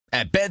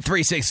At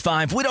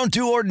Bet365, we don't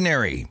do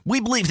ordinary. We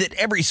believe that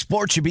every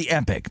sport should be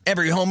epic.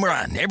 Every home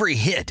run, every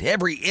hit,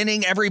 every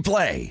inning, every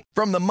play.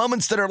 From the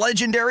moments that are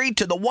legendary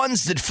to the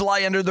ones that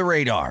fly under the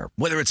radar.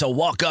 Whether it's a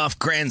walk-off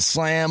grand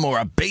slam or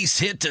a base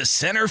hit to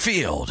center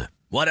field.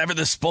 Whatever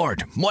the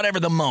sport, whatever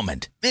the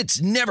moment.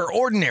 It's never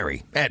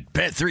ordinary at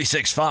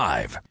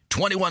Bet365.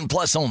 21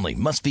 plus only.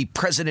 Must be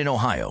present in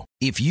Ohio.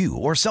 If you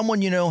or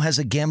someone you know has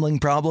a gambling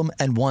problem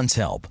and wants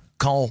help,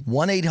 call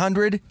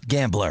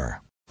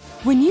 1-800-GAMBLER.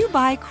 When you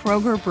buy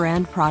Kroger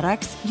brand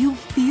products, you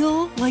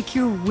feel like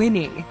you're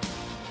winning.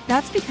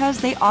 That's because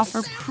they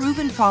offer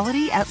proven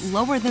quality at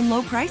lower than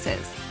low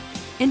prices.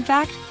 In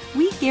fact,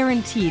 we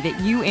guarantee that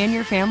you and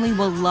your family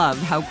will love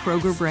how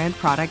Kroger brand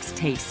products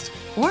taste,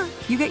 or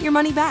you get your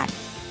money back.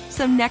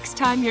 So next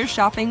time you're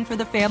shopping for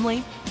the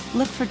family,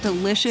 look for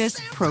delicious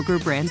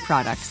Kroger brand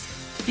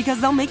products, because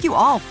they'll make you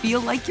all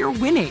feel like you're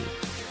winning.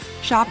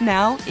 Shop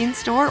now,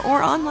 in-store,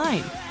 or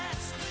online.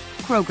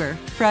 Kroger,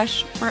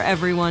 fresh for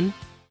everyone.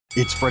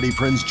 It's Freddie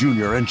Prinze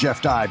Jr. and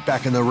Jeff Dye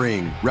back in the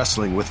ring.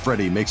 Wrestling with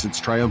Freddie makes its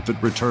triumphant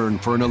return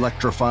for an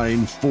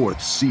electrifying 4th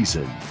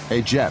season.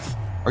 Hey, Jeff,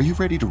 are you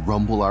ready to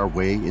rumble our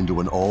way into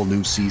an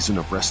all-new season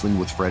of Wrestling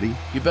with Freddie?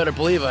 You better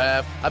believe I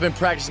have. I've been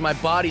practicing my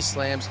body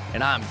slams,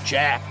 and I'm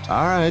jacked.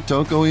 All right,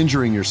 don't go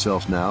injuring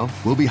yourself now.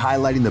 We'll be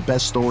highlighting the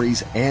best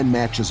stories and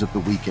matches of the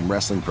week in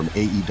wrestling from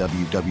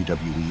AEW,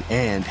 WWE,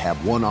 and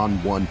have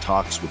one-on-one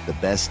talks with the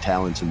best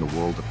talents in the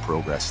world of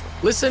pro wrestling.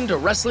 Listen to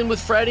Wrestling with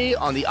Freddie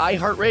on the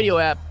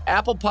iHeartRadio app,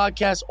 Apple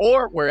Podcasts,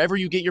 or wherever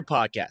you get your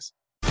podcasts.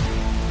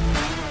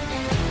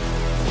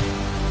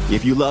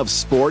 If you love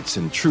sports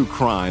and true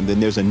crime, then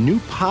there's a new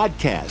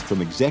podcast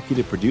from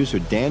executive producer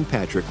Dan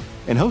Patrick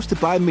and hosted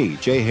by me,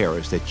 Jay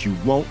Harris, that you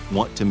won't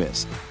want to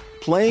miss.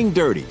 Playing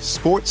Dirty: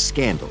 Sports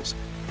Scandals.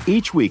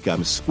 Each week,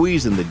 I'm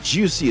squeezing the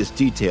juiciest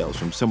details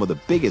from some of the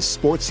biggest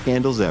sports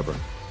scandals ever.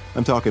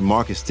 I'm talking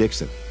Marcus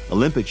Dixon,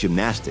 Olympic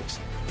gymnastics,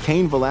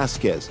 Cain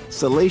Velasquez,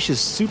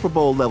 salacious Super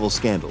Bowl-level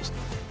scandals.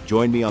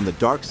 Join me on the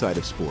dark side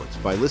of sports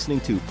by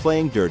listening to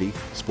Playing Dirty: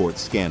 Sports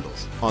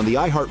Scandals on the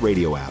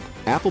iHeartRadio app,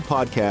 Apple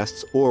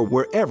Podcasts, or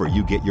wherever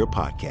you get your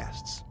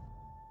podcasts.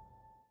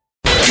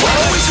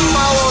 Always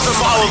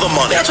follow the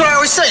money. That's what I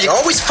always say. You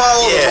always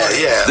follow the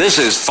money. Yeah. This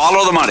is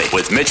Follow the Money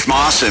with Mitch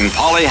Moss and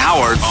Paulie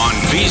Howard on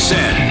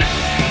VSiN.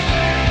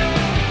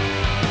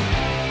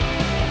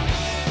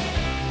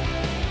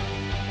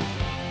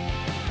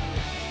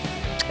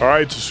 All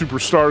right, the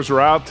superstars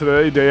are out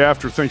today, day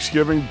after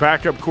Thanksgiving.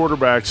 Backup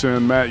quarterbacks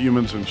in Matt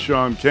Humans and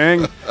Sean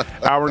King.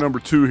 Hour number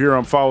 2 here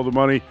on Follow the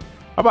Money.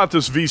 How about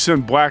this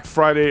VSiN Black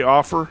Friday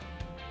offer?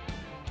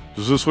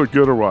 Does this look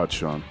good or what,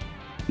 Sean?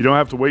 You don't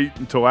have to wait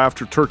until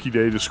after Turkey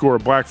Day to score a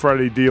Black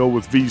Friday deal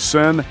with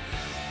VSiN.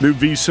 New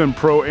VSiN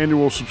Pro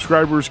annual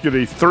subscribers get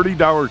a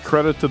 $30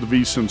 credit to the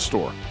VSiN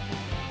store.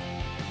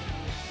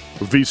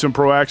 With VSiN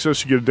Pro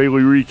Access, you get a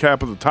daily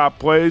recap of the top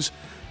plays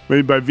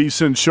made by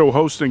VSiN show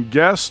host and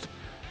guest,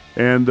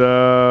 and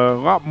a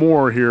lot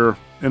more here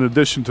in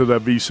addition to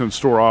that VSiN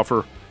store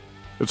offer.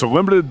 It's a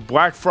limited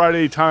Black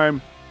Friday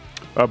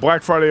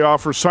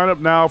offer. Sign up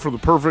now for the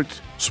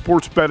perfect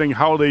sports betting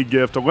holiday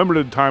gift, a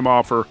limited time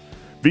offer,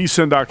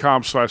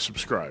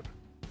 vsin.com/subscribe.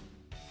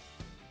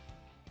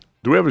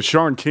 Do we have a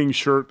Sean King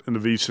shirt in the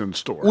VSiN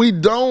store? We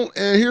don't,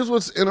 and here's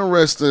what's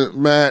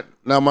interesting, Matt.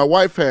 Now, my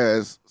wife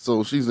has,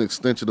 so she's an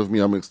extension of me,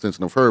 I'm an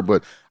extension of her,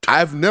 but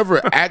I've never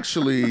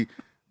actually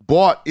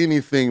bought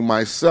anything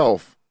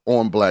myself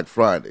on Black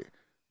Friday.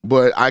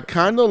 But I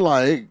kind of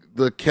like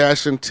the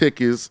cash and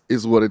tickets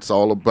is what it's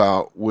all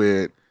about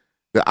with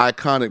the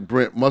iconic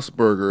Brent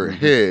Musburger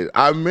head.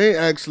 I may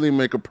actually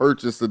make a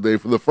purchase today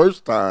for the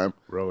first time.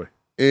 Really?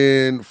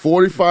 In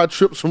 45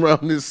 trips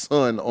around the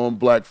sun on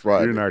Black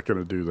Friday. You're not going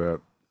to do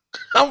that.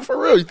 I'm for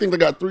real. You think they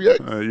got 3X?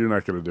 You're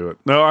not going to do it.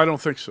 No, I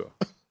don't think so.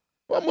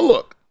 Well, I'm going to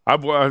look.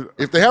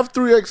 If they have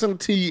 3X and a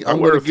T, I'm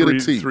going to get a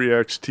T.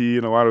 3XT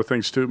and a lot of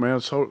things too, man.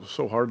 It's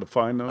so hard to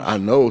find those. I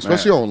know,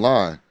 especially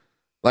online.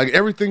 Like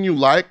everything you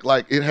like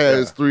it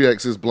has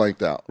 3X's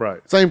blanked out.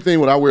 Right. Same thing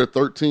when I wear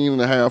 13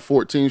 and a half,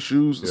 14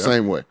 shoes, the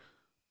same way.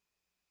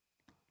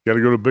 Got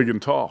to go to Big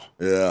and Tall.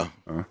 Yeah.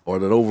 Or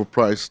that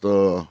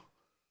overpriced,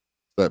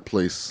 that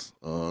place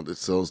that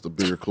sells the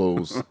bigger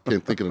clothes.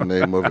 Can't think of the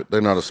name of it.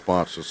 They're not a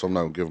sponsor, so I'm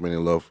not going to give them any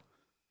love.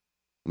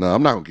 No,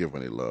 I'm not going to give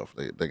them any love.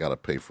 They got to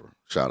pay for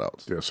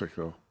shout-outs. Yes, I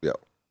go. Yeah.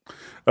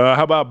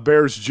 How about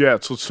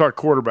Bears-Jets? Let's talk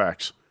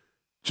quarterbacks.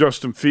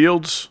 Justin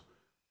Fields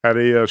had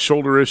a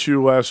shoulder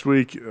issue last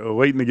week,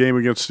 late in the game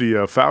against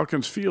the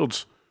Falcons.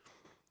 Fields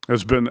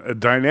has been a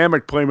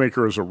dynamic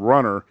playmaker as a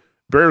runner.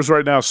 Bears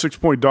right now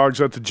 6-point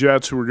dogs at the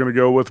Jets, who are going to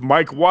go with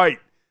Mike White,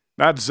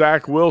 not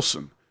Zach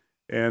Wilson.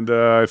 And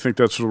I think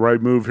that's the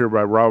right move here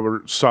by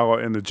Robert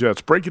Saleh and the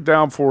Jets. Break it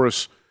down for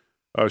us,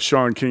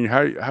 Sean King,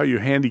 how you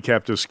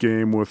handicap this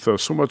game with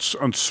so much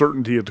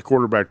uncertainty at the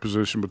quarterback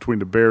position between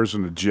the Bears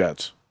and the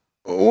Jets.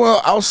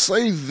 Well, I'll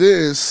say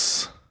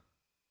this.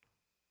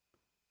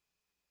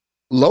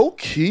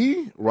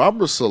 Low-key,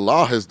 Robert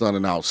Saleh has done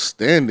an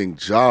outstanding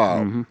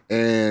job.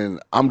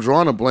 And I'm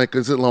drawing a blank.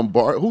 Is it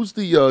Lombard? Who's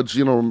the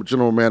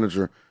general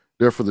manager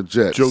there for the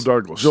Jets.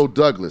 Joe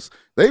Douglas.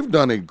 They've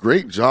done a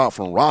great job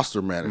from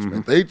roster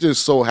management. They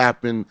just so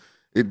happen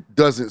it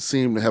doesn't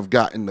seem to have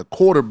gotten the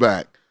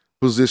quarterback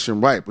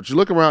position right. But you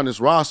look around this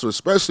roster,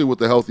 especially with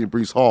the healthy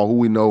Breece Hall, who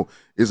we know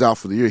is out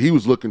for the year. He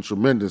was looking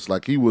tremendous,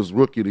 like he was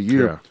Rookie of the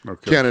Year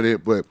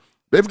candidate. But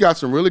they've got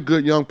some really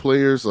good young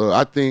players.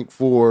 I think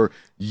for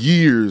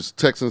years,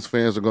 Texans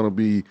fans are going to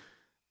be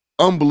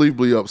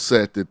unbelievably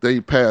upset that they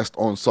passed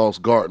on Sauce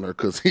Gardner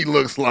because he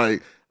looks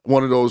like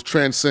one of those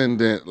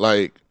transcendent,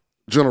 like,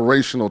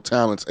 generational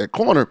talents at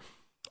corner.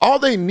 All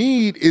they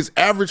need is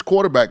average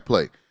quarterback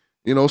play.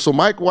 So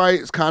Mike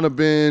White's kind of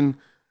been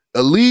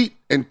elite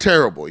and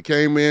terrible. He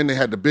came in, they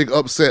had the big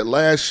upset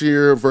last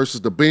year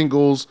versus the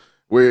Bengals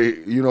where,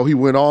 he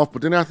went off.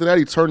 But then after that,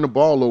 he turned the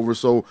ball over.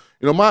 So,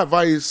 my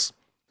advice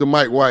to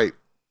Mike White,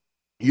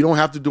 you don't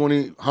have to do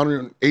any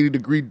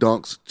 180-degree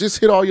dunks. Just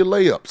hit all your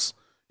layups.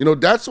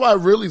 That's why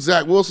really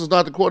Zach Wilson's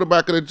not the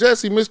quarterback of the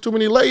Jets. He missed too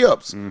many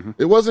layups.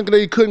 It wasn't that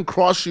he couldn't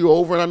cross you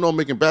over, and I know I'm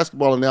making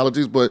basketball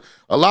analogies, but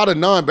a lot of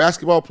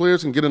non-basketball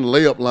players can get in the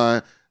layup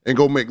line and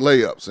go make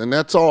layups, and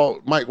that's all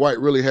Mike White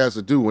really has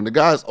to do. When the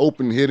guy's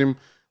open, hit him.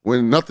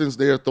 When nothing's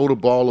there, throw the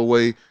ball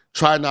away.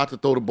 Try not to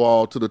throw the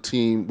ball to the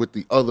team with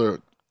the other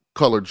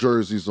colored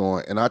jerseys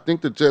on, and I think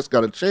the Jets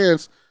got a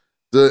chance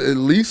to at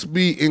least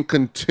be in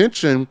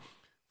contention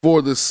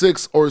for the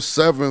 6th or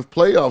 7th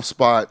playoff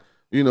spot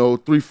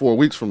 3-4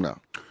 weeks from now.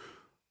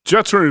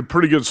 Jets are in a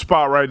pretty good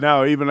spot right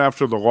now, even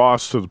after the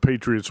loss to the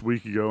Patriots a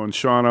week ago. And,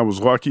 Sean, I was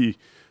lucky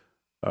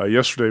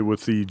yesterday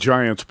with the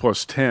Giants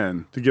plus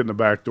 10 to get in the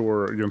back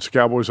door against the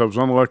Cowboys. I was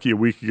unlucky a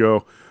week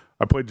ago.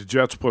 I played the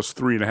Jets plus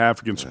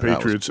 3.5 against the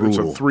Patriots. It's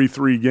a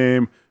 3-3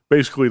 game,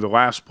 basically the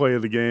last play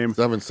of the game.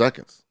 7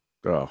 seconds.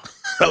 Oh,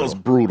 that was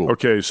brutal.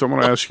 Okay, so I'm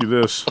going to ask you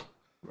this.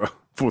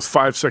 With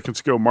 5 seconds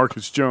to go,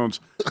 Marcus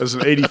Jones has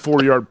an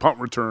 84-yard punt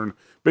return,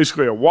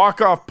 basically a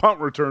walk-off punt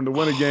return to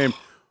win a game.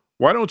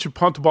 Why don't you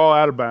punt the ball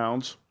out of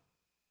bounds,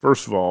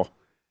 first of all?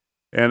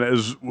 And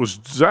was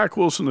Zach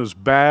Wilson as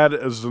bad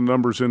as the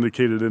numbers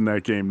indicated in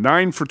that game?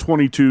 9 for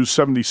 22,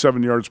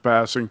 77 yards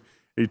passing.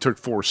 He took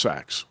 4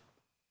 sacks.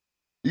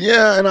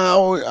 Yeah, and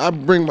I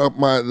bring up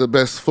the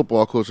best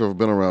football coach I've ever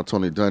been around,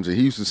 Tony Dungy.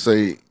 He used to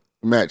say,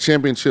 Matt,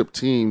 championship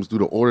teams do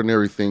the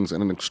ordinary things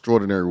in an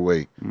extraordinary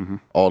way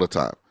all the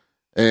time.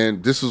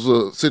 And this is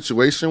a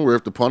situation where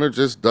if the punter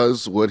just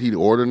does what he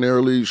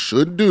ordinarily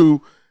should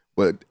do,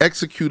 but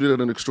executed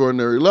at an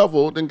extraordinary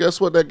level, then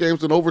guess what? That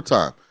game's in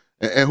overtime.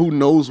 And who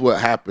knows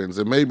what happens?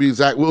 And maybe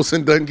Zach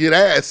Wilson doesn't get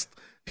asked.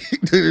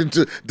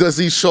 Does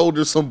he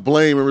shoulder some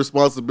blame and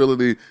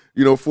responsibility,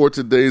 for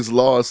today's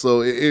loss?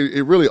 So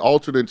it really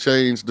altered and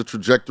changed the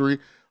trajectory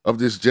of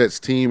this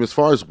Jets team. As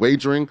far as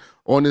wagering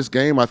on this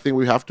game, I think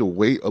we have to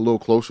wait a little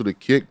closer to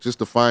kick just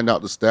to find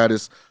out the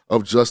status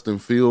of Justin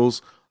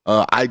Fields.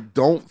 I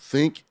don't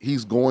think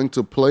he's going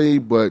to play,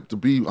 but to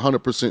be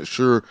 100%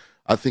 sure,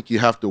 I think you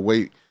have to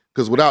wait.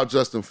 Because without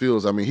Justin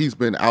Fields, I mean, he's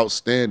been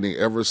outstanding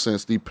ever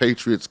since the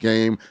Patriots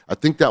game. I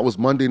think that was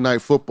Monday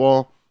Night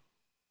Football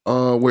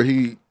where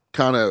he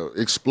kind of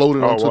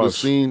exploded onto the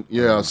scene.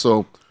 Yeah,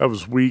 so. That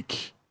was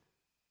week,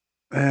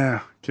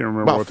 can't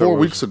remember about what 4 that was.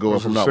 Weeks ago,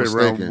 if I'm not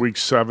mistaken. Around week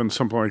 7,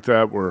 something like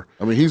that. Where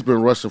I mean, he's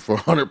been rushing for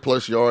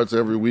 100-plus yards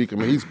every week. I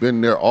mean, he's been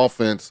their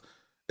offense.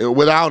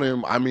 Without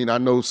him, I mean, I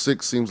know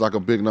 6 seems like a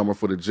big number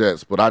for the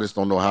Jets, but I just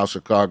don't know how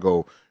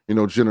Chicago,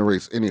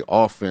 generates any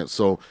offense.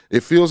 So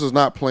if Fields is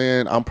not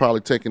playing, I'm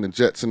probably taking the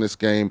Jets in this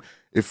game.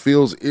 If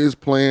Fields is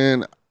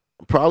playing,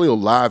 probably will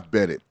live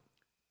bet it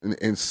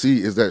and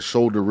see is that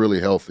shoulder really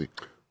healthy.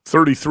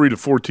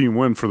 33-14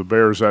 win for the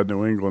Bears at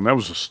New England. That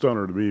was a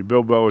stunner to me.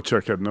 Bill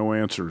Belichick had no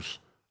answers.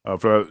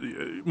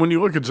 When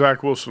you look at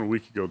Zach Wilson a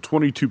week ago,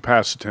 22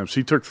 pass attempts.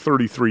 He took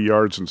 33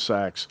 yards and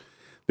sacks.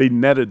 They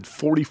netted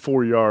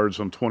 44 yards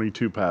on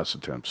 22 pass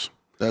attempts.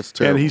 That's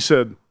terrible. And he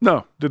said,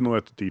 no, didn't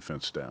let the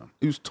defense down.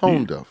 He was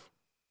tone deaf.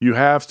 You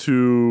have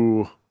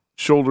to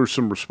shoulder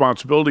some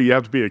responsibility. You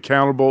have to be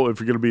accountable if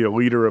you're going to be a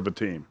leader of a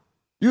team.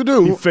 You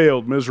do. He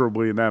failed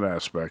miserably in that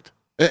aspect.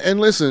 And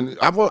listen,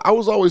 I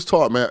was always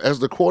taught, man, as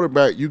the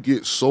quarterback, you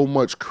get so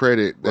much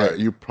credit that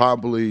you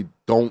probably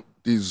don't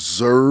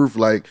deserve.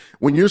 Like,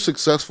 when you're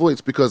successful,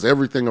 it's because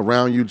everything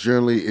around you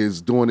generally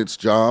is doing its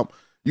job.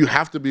 You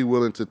have to be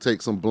willing to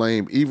take some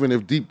blame, even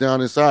if deep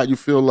down inside you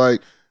feel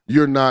like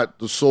you're not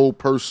the sole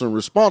person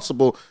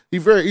responsible. He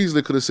very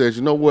easily could have said,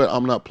 you know what,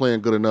 I'm not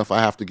playing good enough. I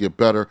have to get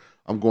better.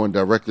 I'm going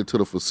directly to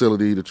the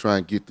facility to try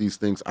and get these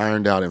things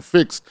ironed out and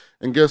fixed.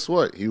 And guess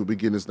what? He will be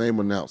getting his name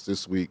announced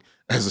this week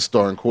as a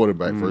starting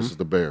quarterback versus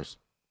the Bears.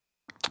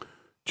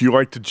 Do you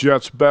like the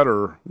Jets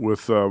better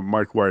with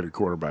Mike White at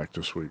quarterback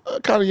this week?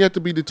 Kind of yet to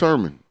be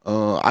determined.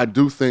 I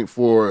do think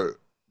for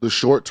the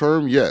short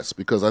term, yes,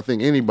 because I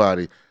think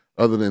anybody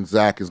other than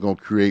Zach is going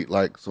to create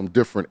like some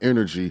different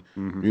energy.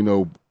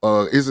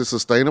 Is it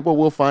sustainable?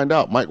 We'll find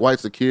out. Mike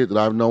White's a kid that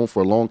I've known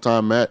for a long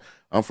time, Matt.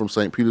 I'm from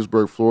St.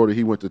 Petersburg, Florida.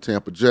 He went to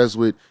Tampa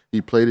Jesuit. He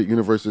played at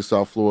University of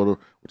South Florida,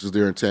 which is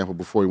there in Tampa,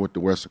 before he went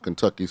to Western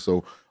Kentucky.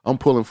 So I'm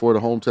pulling for the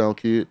hometown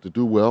kid to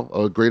do well.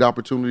 A great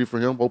opportunity for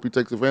him. Hope he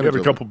takes advantage of it.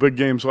 He had a couple big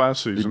games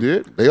last season. He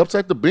did. They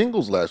upset the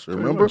Bengals last year,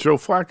 remember? Joe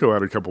Flacco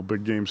had a couple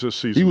big games this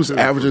season. He was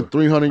averaging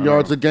 300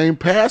 yards a game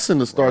passing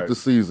to start the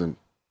season.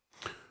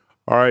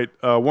 All right,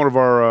 one of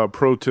our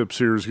pro tips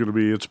here is going to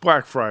be, it's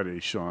Black Friday,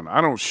 Sean.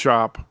 I don't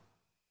shop.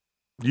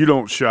 You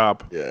don't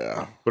shop.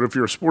 Yeah. But if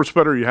you're a sports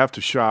bettor, you have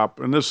to shop.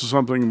 And this is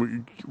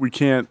something we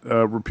can't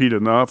repeat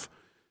enough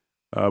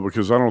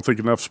because I don't think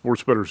enough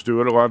sports bettors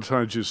do it. A lot of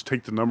times you just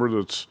take the number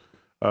that's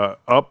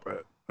up.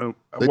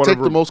 They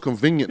take the most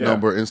convenient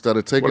number instead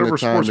of taking the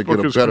time to get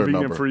a better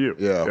number. For you.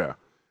 Yeah.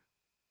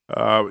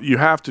 You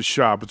have to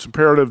shop. It's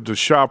imperative to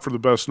shop for the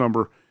best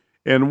number.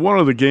 And one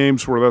of the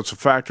games where that's a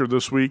factor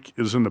this week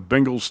is in the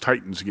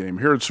Bengals-Titans game.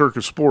 Here at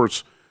Circus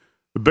Sports,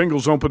 the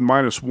Bengals opened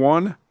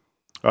 -1.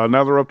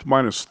 Now they're up to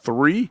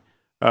 -3.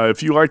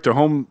 If you like to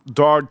home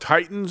dog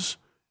Titans,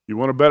 you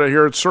want to bet it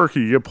here at Circa,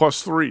 you get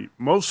 +3.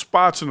 Most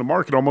spots in the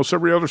market, almost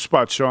every other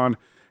spot, Sean,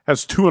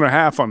 has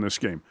 2.5 on this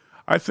game.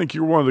 I think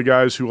you're one of the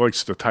guys who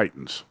likes the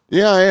Titans.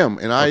 Yeah, I am.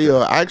 And I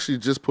actually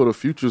just put a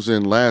futures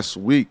in last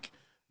week,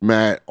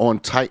 Matt, on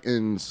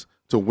Titans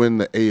to win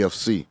the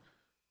AFC.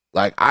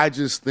 Like, I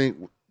just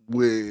think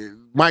with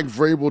Mike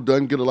Vrabel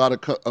doesn't get a lot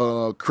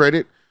of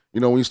credit,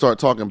 when you start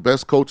talking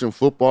best coach in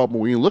football. But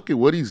when you look at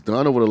what he's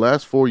done over the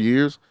last 4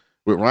 years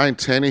with Ryan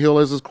Tannehill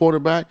as his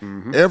quarterback,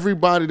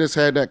 everybody that's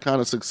had that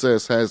kind of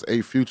success has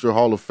a future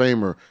Hall of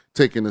Famer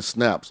taking the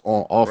snaps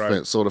on offense.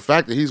 Right. So the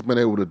fact that he's been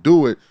able to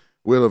do it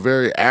with a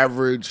very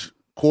average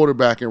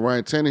quarterback in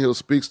Ryan Tannehill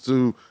speaks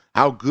to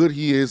how good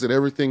he is at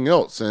everything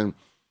else. And,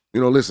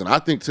 listen, I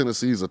think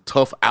Tennessee's a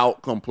tough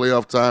out come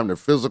playoff time. They're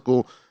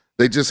physical.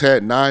 They just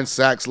had 9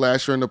 sacks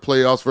last year in the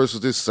playoffs versus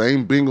this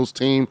same Bengals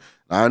team.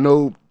 I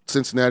know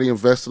Cincinnati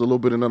invested a little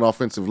bit in an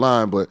offensive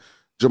line, but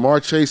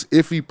Jamar Chase,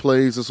 if he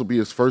plays, this will be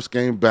his first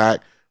game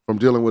back from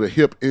dealing with a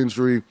hip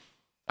injury.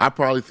 I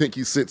probably think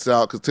he sits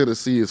out because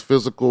Tennessee is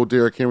physical.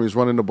 Derrick Henry's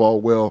running the ball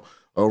well.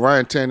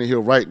 Ryan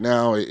Tannehill right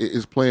now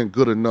is playing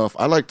good enough.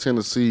 I like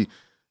Tennessee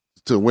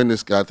to win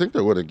this guy. I think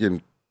they're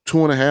getting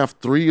 2.5,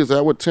 3. Is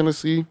that what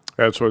Tennessee?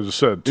 That's what I just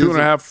said.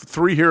 2.5,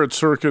 3 here at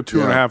Circa,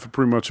 2.5 at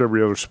pretty much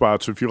every other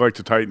spot. So if you like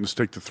the Titans,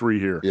 take the 3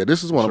 here. Yeah,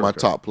 this is one of my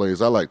top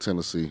plays. I like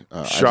Tennessee. Shop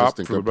I just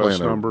think for they're the best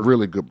playing number. a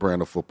really good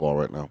brand of football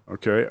right now.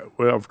 Okay.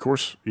 Well, of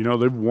course,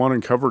 they've won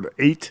and covered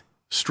 8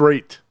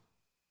 straight.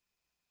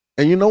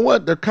 And you know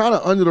what? They're kind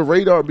of under the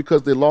radar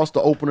because they lost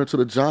the opener to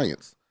the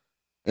Giants.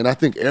 And I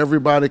think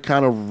everybody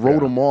kind of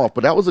wrote them off.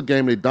 But that was a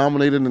game they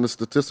dominated in the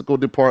statistical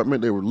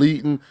department. They were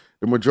leading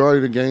the majority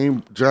of the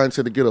game. Giants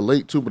had to get a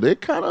late 2, but they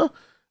kind of,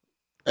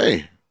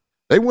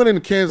 they went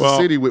into Kansas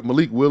City with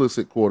Malik Willis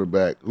at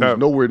quarterback, who's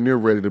nowhere near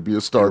ready to be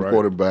a starting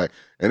quarterback.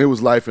 And it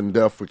was life and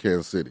death for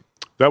Kansas City.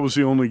 That was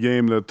the only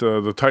game that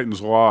the Titans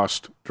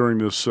lost during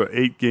this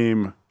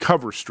 8-game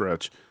cover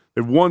stretch.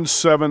 They've won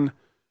 7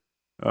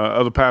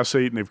 of the past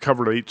 8, and they've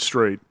covered 8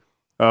 straight.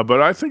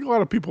 But I think a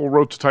lot of people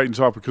wrote the Titans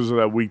off because of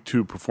that Week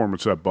 2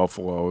 performance at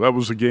Buffalo. That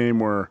was a game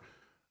where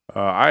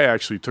I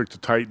actually took the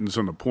Titans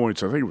on the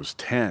points. I think it was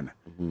 10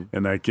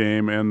 in that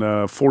game, and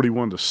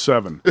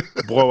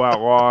 41-7 blowout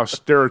loss.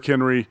 Derrick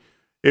Henry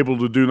able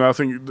to do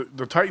nothing.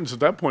 The Titans at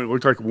that point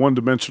looked like a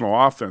one-dimensional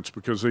offense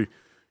because they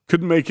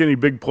couldn't make any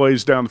big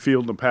plays down the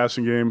field in the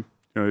passing game.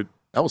 That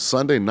was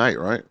Sunday night,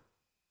 right?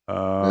 It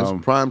was a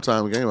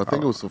primetime game. I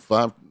think it was the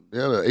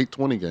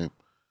 8:20 game.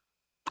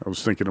 I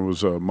was thinking it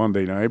was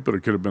Monday night, but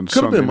it could have been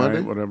Sunday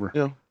night, whatever.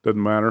 Yeah.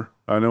 Doesn't matter.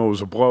 I know it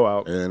was a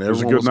blowout. And it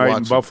was a good night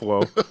in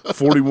Buffalo.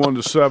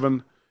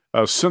 41-7.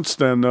 Since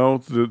then, though,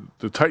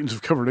 the Titans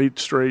have covered 8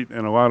 straight,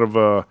 and a lot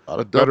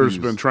of bettors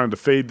have been trying to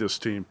fade this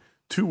team.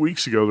 2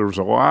 weeks ago, there was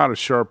a lot of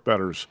sharp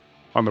bettors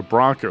on the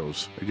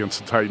Broncos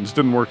against the Titans.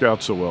 Didn't work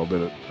out so well,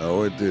 did it?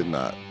 No, it did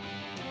not.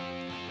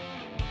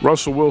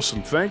 Russell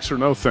Wilson, thanks or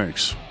no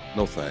thanks?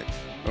 No thanks.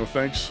 No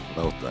thanks?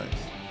 No thanks.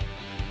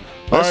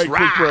 All right,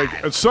 quick break.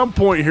 At some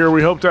point here,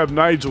 we hope to have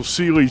Nigel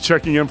Seeley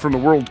checking in from the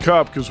World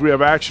Cup because we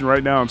have action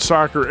right now in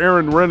soccer.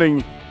 Aaron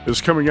Renning is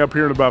coming up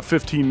here in about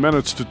 15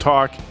 minutes to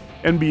talk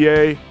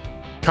NBA,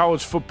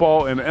 college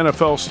football, and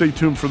NFL. Stay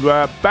tuned for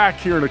that. Back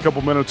here in a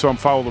couple minutes on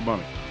Follow the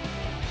Money.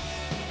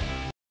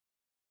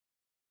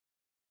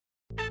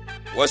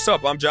 What's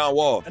up? I'm John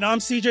Wall. And I'm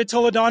CJ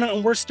Toledano,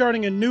 and we're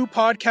starting a new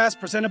podcast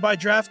presented by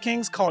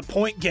DraftKings called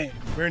Point Game.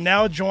 We're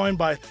now joined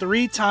by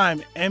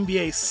 3-time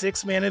NBA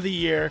Sixth Man of the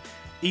Year,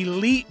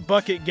 elite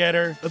bucket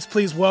getter. Let's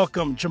please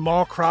welcome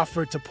Jamal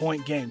Crawford to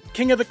Point Game.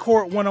 King of the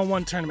Court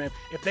one-on-one tournament.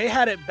 If they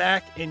had it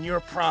back in your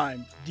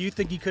prime, do you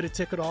think you could have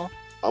took it all?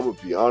 I'm going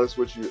to be honest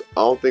with you.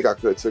 I don't think I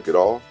could have took it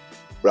all,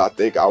 but I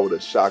think I would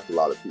have shocked a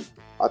lot of people.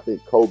 I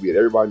think Kobe and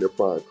everybody in their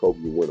prime, Kobe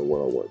would win a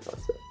one-on-one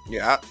contest.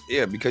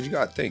 Yeah, because you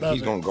got to think.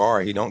 He's going to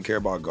guard. He don't care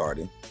about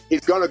guarding.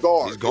 He's going to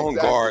guard. He's going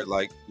to guard.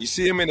 Like, you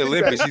see him in the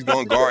Olympics, he's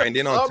going to guard. And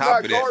then on top of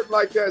that. I'm not guarding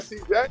like that,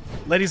 CJ.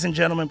 Ladies and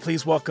gentlemen,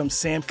 please welcome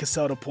Sam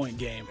Cassell to Point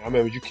Game. I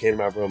remember you came to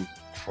my room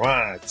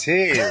crying,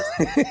 tears,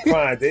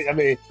 crying. I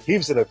mean, he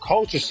was in a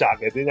culture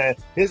shock. And then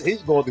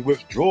he's going through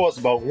withdrawals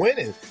about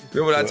winning.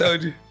 Remember what I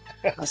told you?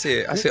 I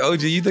said,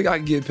 OG, you think I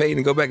can get paid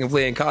and go back and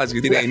play in college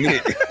because it ain't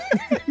it?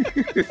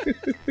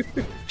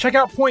 Check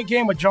out Point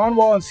Game with John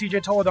Wall and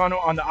CJ Toledano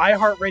on the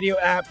iHeartRadio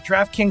app,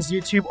 DraftKings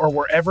YouTube, or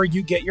wherever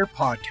you get your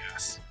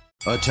podcasts.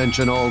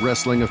 Attention all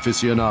wrestling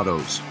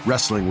aficionados.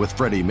 Wrestling with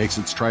Freddie makes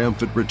its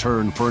triumphant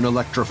return for an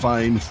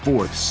electrifying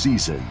 4th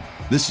season.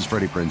 This is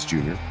Freddie Prinze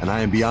Jr., and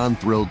I am beyond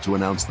thrilled to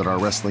announce that our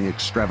wrestling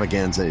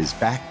extravaganza is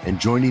back, and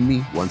joining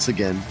me once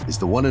again is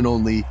the one and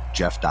only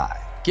Jeff Dye.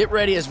 Get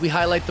ready as we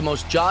highlight the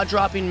most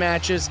jaw-dropping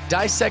matches,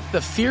 dissect the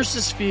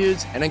fiercest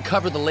feuds, and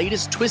uncover the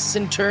latest twists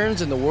and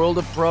turns in the world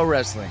of pro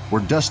wrestling.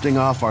 We're dusting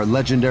off our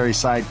legendary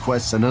side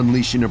quests and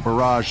unleashing a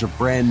barrage of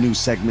brand new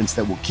segments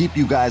that will keep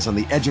you guys on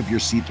the edge of your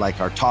seat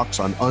like our talks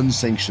on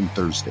Unsanctioned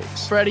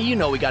Thursdays. Freddie, you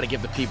know we got to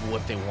give the people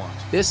what they want.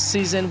 This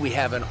season, we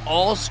have an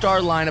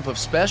all-star lineup of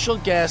special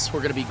guests who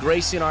are going to be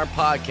gracing our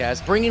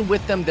podcast, bringing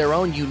with them their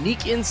own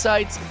unique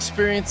insights,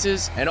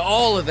 experiences, and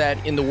all of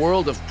that in the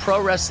world of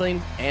pro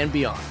wrestling and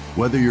beyond.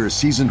 Whether you're a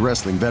seasoned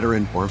wrestling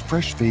veteran or a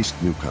fresh-faced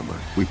newcomer,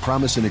 we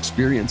promise an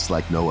experience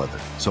like no other.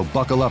 So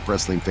buckle up,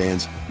 wrestling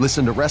fans.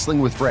 Listen to Wrestling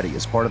with Freddie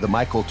as part of the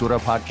My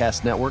Cultura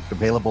Podcast Network,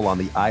 available on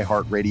the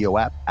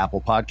iHeartRadio app, Apple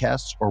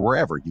Podcasts, or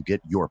wherever you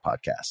get your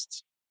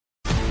podcasts.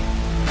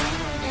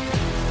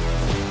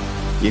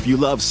 If you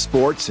love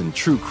sports and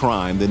true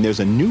crime, then there's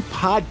a new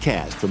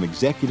podcast from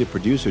executive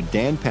producer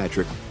Dan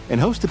Patrick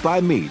and hosted by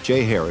me,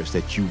 Jay Harris,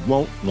 that you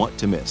won't want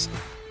to miss.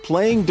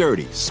 Playing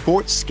Dirty: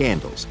 Sports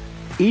Scandals.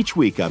 Each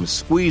week, I'm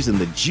squeezing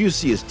the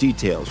juiciest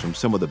details from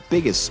some of the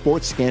biggest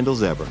sports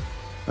scandals ever.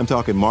 I'm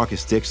talking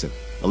Marcus Dixon,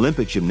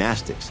 Olympic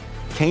gymnastics,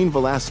 Cain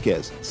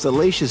Velasquez,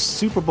 salacious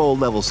Super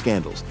Bowl-level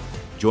scandals.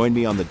 Join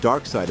me on the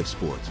dark side of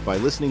sports by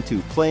listening to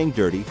Playing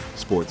Dirty: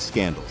 Sports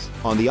Scandals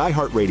on the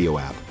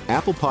iHeartRadio app,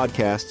 Apple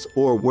Podcasts,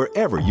 or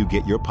wherever you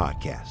get your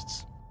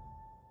podcasts.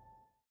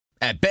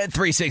 At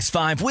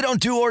Bet365, we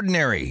don't do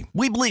ordinary.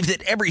 We believe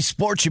that every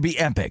sport should be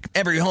epic.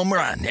 Every home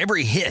run,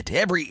 every hit,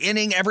 every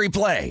inning, every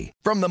play.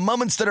 From the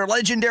moments that are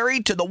legendary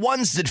to the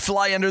ones that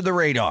fly under the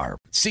radar.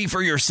 See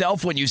for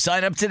yourself when you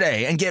sign up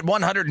today and get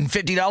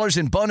 $150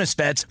 in bonus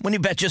bets when you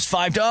bet just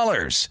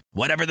 $5.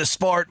 Whatever the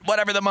sport,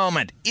 whatever the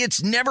moment,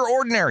 it's never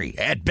ordinary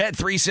at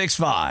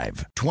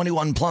Bet365.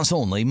 21 plus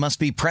only. Must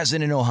be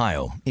present in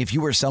Ohio. If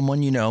you or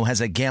someone you know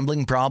has a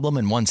gambling problem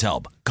and wants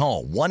help,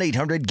 call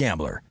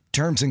 1-800-GAMBLER.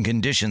 Terms and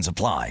conditions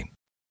apply.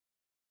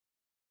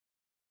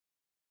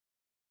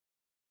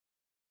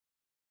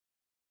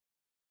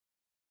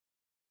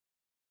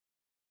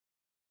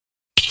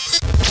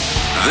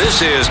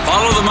 This is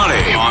Follow the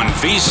Money on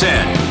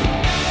VSiN.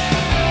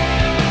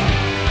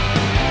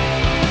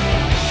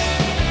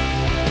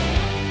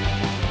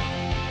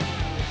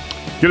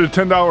 Get a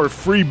 $10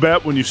 free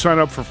bet when you sign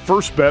up for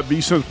First Bet,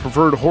 VSiN's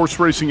preferred horse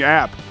racing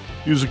app.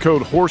 Use the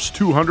code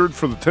HORSE200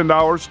 for the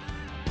 $10.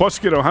 Plus,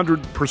 get a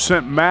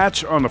 100%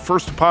 match on the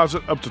first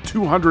deposit up to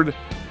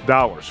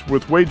 $200.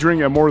 With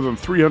wagering at more than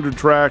 300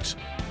 tracks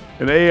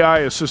and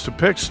AI-assisted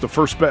picks, the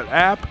First Bet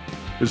app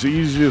is the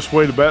easiest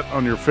way to bet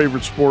on your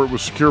favorite sport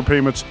with secure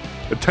payments,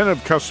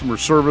 attentive customer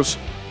service,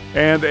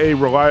 and a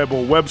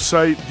reliable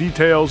website.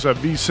 Details at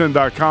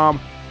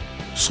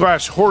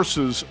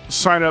vsin.com/horses.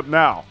 Sign up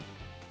now.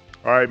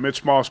 All right,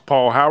 Mitch Moss,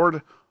 Paul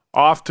Howard,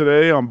 off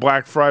today on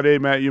Black Friday.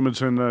 Matt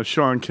Youmans and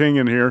Sean King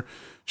in here.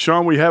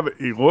 Sean, we have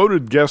a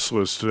loaded guest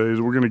list today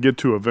that we're going to get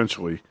to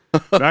eventually.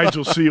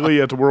 Nigel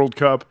Seeley at the World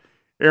Cup.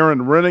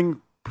 Aaron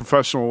Renning,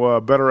 professional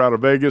bettor out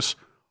of Vegas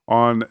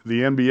on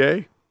the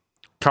NBA,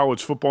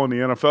 college football and the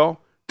NFL.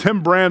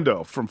 Tim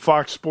Brando from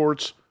Fox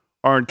Sports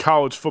on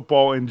college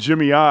football. And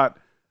Jimmy Ott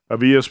of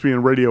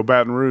ESPN Radio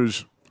Baton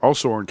Rouge,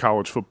 also on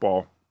college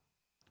football,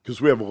 because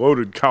we have a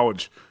loaded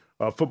college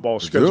football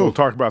schedule to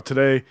talk about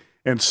today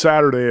and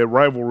Saturday at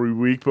Rivalry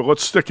Week. But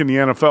let's stick in the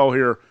NFL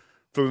here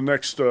for the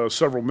next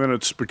several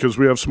minutes, because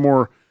we have some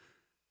more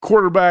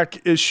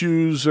quarterback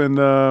issues and,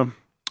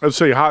 I'd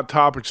say, hot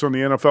topics on the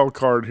NFL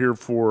card here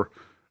for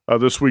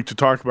this week to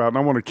talk about. And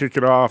I want to kick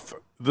it off,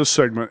 this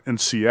segment, in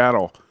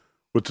Seattle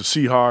with the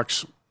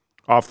Seahawks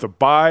off the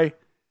bye.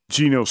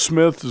 Geno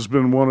Smith has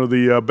been one of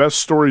the best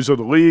stories of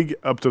the league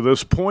up to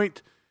this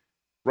point.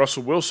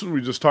 Russell Wilson,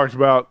 we just talked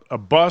about, a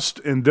bust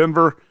in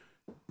Denver.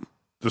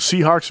 The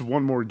Seahawks have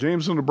won more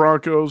games than the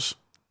Broncos.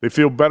 They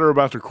feel better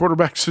about their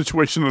quarterback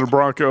situation than the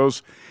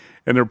Broncos,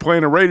 and they're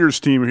playing a Raiders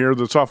team here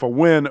that's off a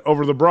win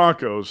over the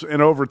Broncos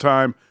in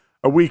overtime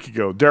a week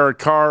ago. Derek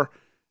Carr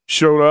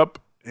showed up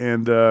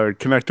and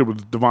connected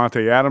with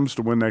Devontae Adams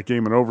to win that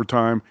game in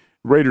overtime.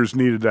 Raiders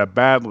needed that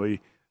badly.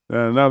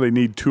 Now they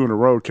need 2 in a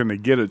row. Can they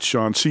get it,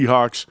 Sean?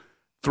 Seahawks,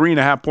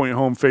 3.5-point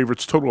home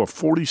favorites, total of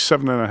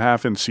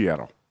 47.5 in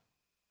Seattle.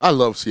 I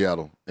love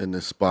Seattle in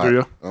this spot. Do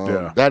you?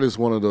 Yeah. That is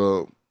one of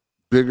the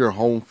bigger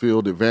home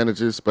field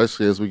advantages,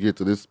 especially as we get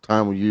to this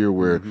time of year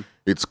where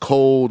it's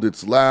cold,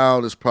 it's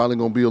loud, it's probably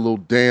going to be a little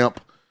damp,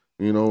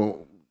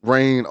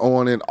 rain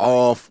on and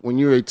off. When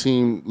you're a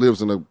team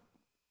lives in a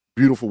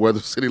beautiful weather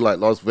city like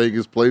Las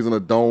Vegas, plays in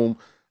a dome,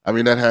 I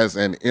mean, that has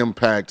an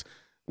impact.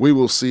 We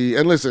will see.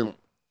 And listen,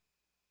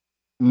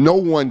 no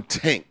one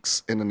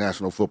tanks in the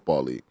National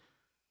Football League.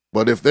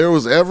 But if there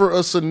was ever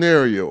a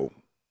scenario,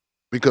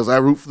 because I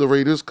root for the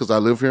Raiders because I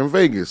live here in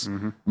Vegas,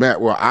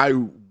 Matt, where I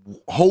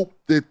hope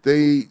that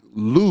they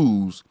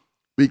lose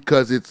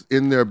because it's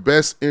in their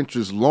best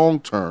interest long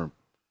term,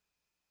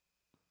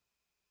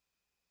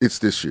 it's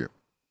this year.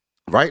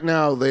 Right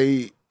now,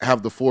 they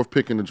have the 4th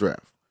pick in the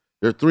draft.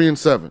 They're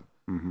 3-7.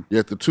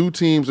 Yet the 2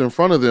 teams in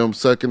front of them,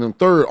 2nd and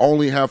 3rd,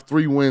 only have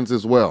 3 wins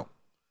as well.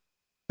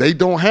 They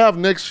don't have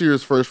next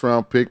year's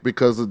first-round pick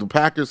because the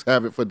Packers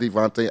have it for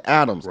Devontae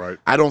Adams. Right.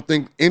 I don't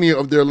think any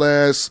of their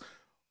last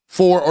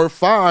 4 or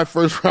 5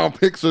 first-round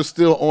picks are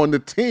still on the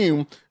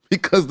team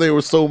because they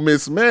were so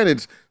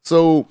mismanaged.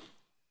 So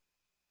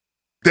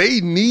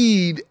they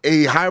need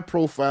a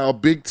high-profile,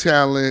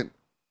 big-talent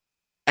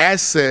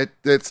asset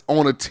that's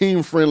on a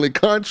team-friendly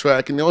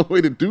contract, and the only way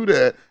to do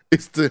that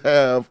is to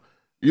have,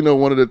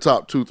 one of the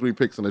top 2-3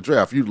 picks in the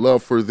draft. You'd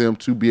love for them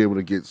to be able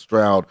to get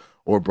Stroud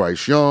or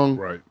Bryce Young,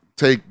 right?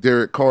 Take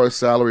Derek Carr's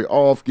salary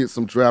off, get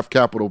some draft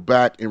capital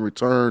back in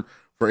return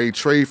for a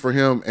trade for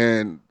him,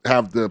 and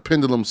have the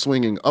pendulum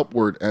swinging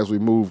upward as we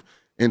move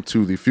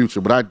into the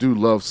future. But I do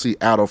love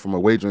Seattle from a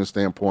wagering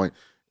standpoint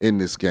in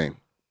this game.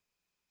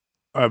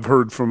 I've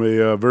heard from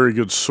a very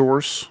good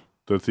source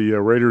that the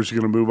Raiders are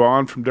going to move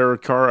on from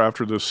Derek Carr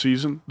after this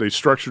season. They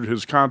structured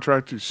his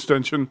contract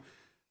extension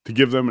to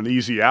give them an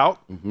easy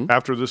out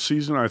after this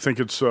season. I think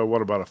it's,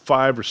 about a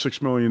 $5 or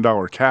 $6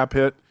 million cap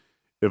hit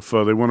if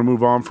they want to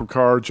move on from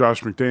Carr.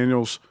 Josh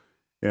McDaniels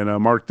and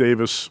Mark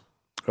Davis,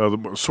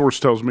 the source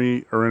tells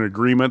me, are in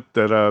agreement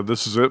that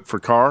this is it for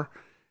Carr.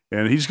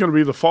 And he's going to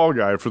be the fall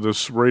guy for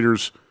this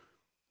Raiders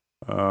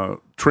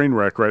train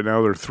wreck right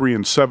now. They're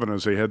 3-7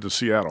 as they head to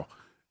Seattle.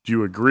 Do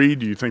you agree?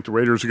 Do you think the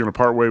Raiders are going to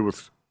part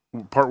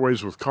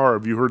ways with Carr?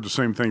 Have you heard the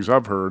same things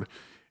I've heard?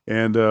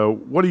 And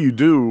what do you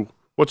do?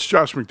 What's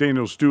Josh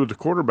McDaniels do at the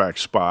quarterback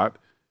spot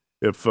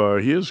if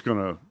he is going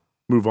to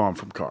move on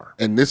from Carr?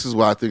 And this is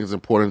why I think it's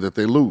important that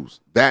they lose.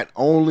 That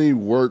only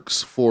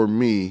works for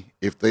me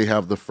if they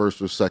have the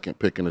 1st or 2nd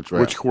pick in the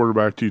draft. Which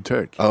quarterback do you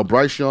take?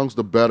 Bryce Young's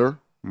the better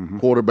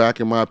quarterback,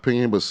 in my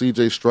opinion, but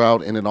C.J.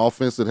 Stroud in an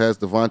offense that has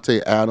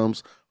Devontae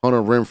Adams,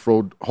 Hunter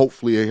Renfrow,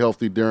 hopefully a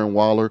healthy Darren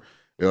Waller.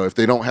 If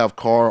they don't have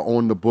Carr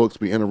on the books,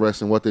 be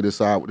interesting what they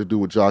decide to do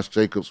with Josh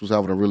Jacobs, who's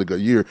having a really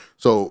good year.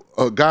 So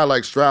a guy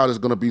like Stroud is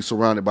going to be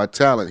surrounded by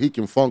talent. He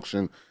can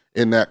function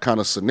in that kind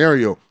of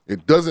scenario.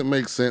 It doesn't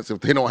make sense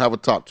if they don't have a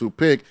top 2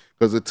 pick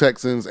because the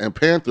Texans and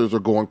Panthers are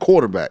going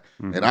quarterback.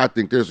 And I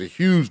think there's a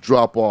huge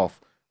drop-off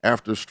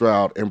after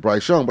Stroud and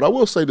Bryce Young. But I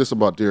will say this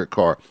about Derek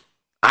Carr.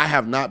 I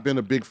have not been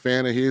a big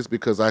fan of his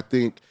because I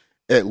think,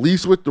 at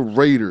least with the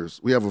Raiders,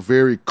 we have a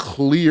very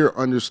clear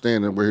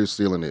understanding where his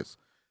ceiling is.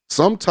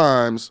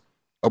 Sometimes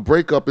a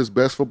breakup is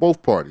best for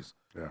both parties.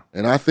 Yeah.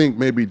 And I think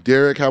maybe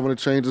Derek having a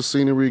change of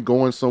scenery,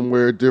 going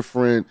somewhere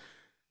different,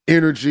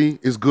 energy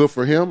is good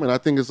for him. And I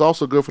think it's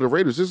also good for the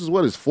Raiders. This is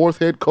his 4th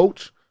head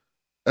coach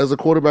as a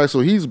quarterback. So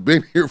he's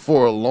been here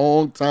for a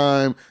long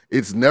time.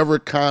 It's never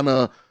kind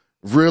of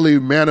really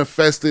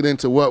manifested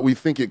into what we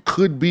think it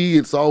could be.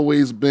 It's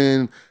always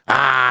been,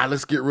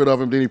 let's get rid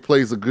of him. Then he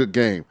plays a good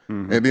game.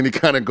 And then he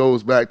kind of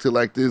goes back to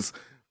like this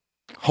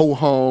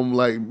ho-hum,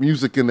 like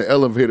music in the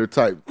elevator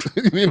type,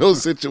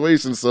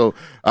 situation. So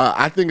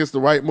I think it's the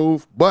right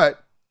move,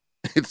 but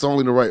it's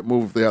only the right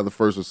move if they have the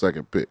 1st or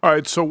 2nd pick. All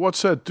right, so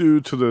what's that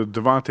do to the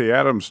Devontae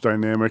Adams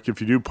dynamic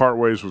if you do part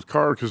ways with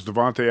Carr? Because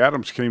Devontae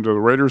Adams came to the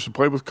Raiders to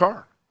play with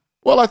Carr.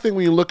 Well, I think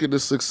when you look at the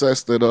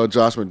success that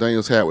Josh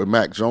McDaniels had with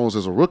Mac Jones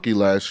as a rookie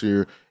last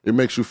year, it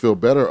makes you feel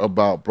better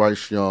about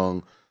Bryce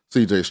Young,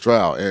 C.J.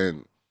 Stroud.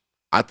 And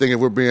I think if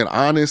we're being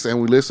honest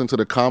and we listen to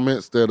the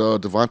comments that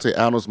Devontae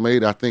Adams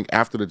made, I think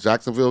after the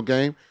Jacksonville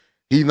game,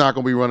 he's not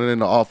going to be running in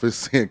the office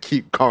saying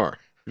keep Carr.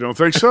 You don't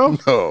think so?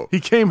 No. He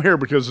came here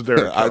because of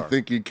Derek Carr. I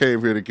think he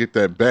came here to get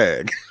that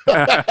bag.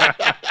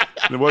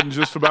 It wasn't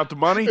just about the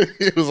money?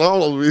 It was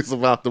always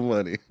about the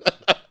money.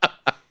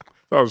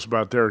 That was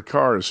about Derek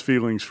Carr, his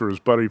feelings for his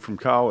buddy from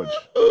college.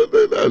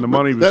 And the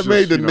money was that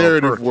made the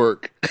narrative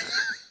work.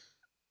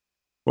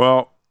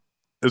 Well,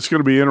 it's going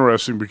to be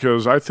interesting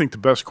because I think the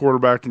best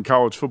quarterback in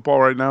college football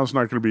right now is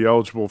not going to be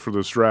eligible for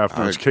this draft,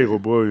 and it's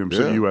Caleb Williams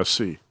at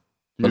USC.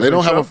 But they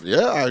don't have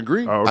I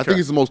agree. Oh, okay. I think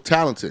he's the most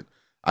talented.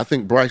 I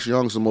think Bryce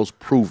Young's the most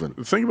proven.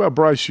 The thing about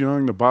Bryce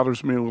Young that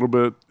bothers me a little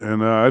bit,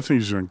 and I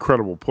think he's an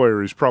incredible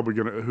player. He's probably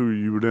who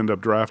you would end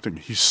up drafting.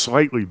 He's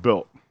slightly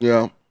built.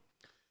 Yeah.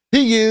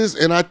 He is,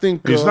 and I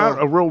think he's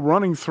not a real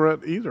running threat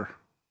either.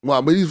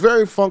 Well, but he's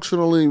very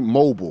functionally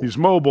mobile. He's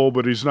mobile,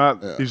 but he's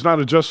not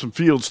a Justin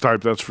Fields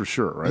type, that's for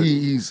sure, right?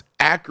 He's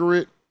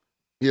accurate.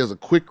 He has a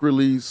quick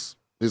release.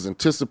 His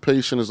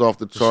anticipation is off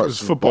the charts.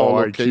 His football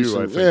IQ,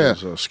 location. I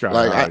think, is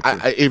sky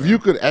high. If you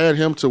could add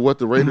him to what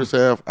the Raiders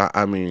have,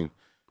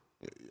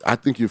 I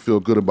think you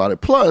feel good about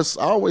it. Plus,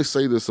 I always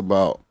say this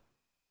about,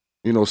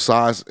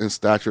 size and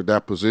stature at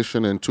that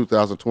position in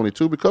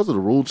 2022 because of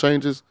the rule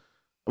changes.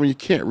 You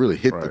can't really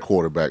hit the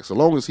quarterback. So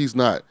long as he's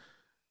not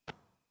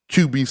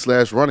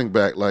QB/running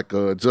back like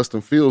Justin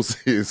Fields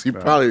is, he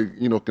probably,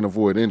 can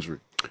avoid injury.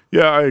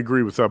 Yeah, I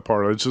agree with that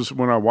part. It's just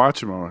when I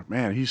watch him, I'm like,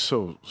 man, he's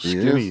so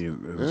skinny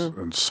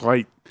and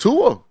slight.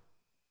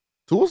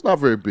 Tua's not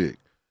very big.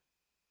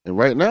 And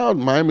right now,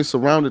 Miami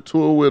surrounded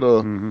Tua with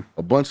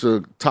a bunch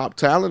of top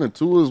talent, and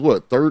Tua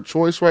is third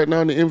choice right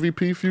now in the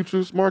MVP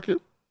futures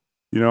market?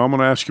 You know, I'm going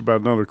to ask you about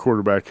another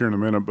quarterback here in a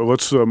minute, but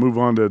let's move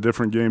on to a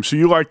different game. So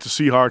you like the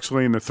Seahawks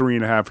laying the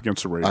 3.5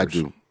 against the Raiders? I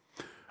do.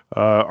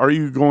 Are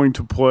you going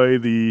to play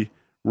the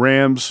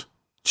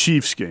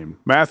Rams-Chiefs game?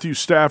 Matthew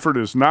Stafford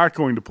is not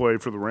going to play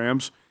for the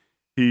Rams.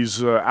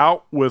 He's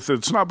out with,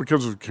 it's not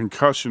because of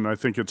concussion. I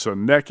think it's a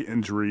neck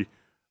injury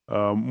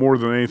more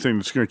than anything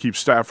that's going to keep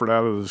Stafford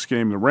out of this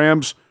game. The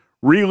Rams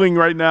reeling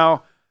right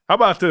now. How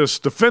about this?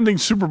 Defending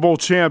Super Bowl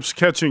champs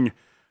catching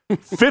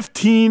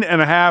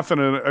 15.5,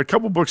 and a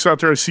couple books out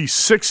there I see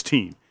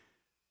 16.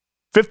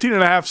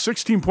 15.5,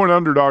 16-point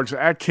underdogs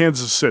at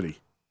Kansas City.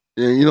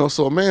 Yeah, you know,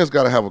 so a man's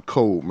got to have a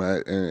code,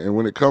 man. And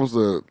when it comes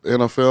to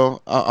NFL,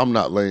 I'm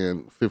not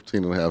laying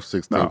 15.5,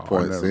 16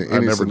 points in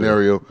any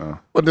scenario. No.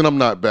 But then I'm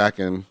not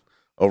backing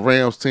a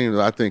Rams team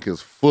that I think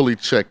is fully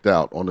checked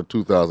out on the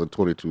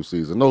 2022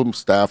 season. No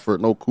Stafford,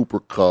 no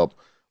Cooper Kupp.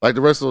 Like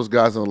the rest of those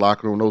guys in the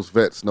locker room, those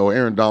vets know.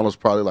 Aaron Donald's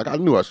probably like, I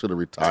knew I should have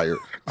retired.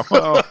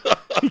 Well,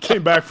 he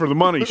came back for the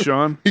money,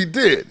 Sean. He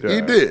did. Yeah.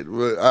 He did.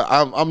 But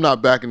I'm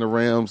not backing the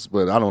Rams,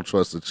 but I don't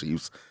trust the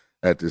Chiefs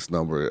at this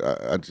number.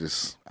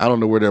 I don't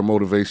know where their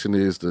motivation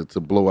is to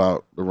blow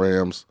out the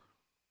Rams.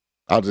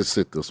 I'll just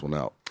sit this one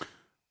out.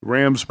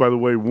 Rams, by the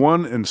way,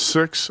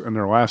 1-6 in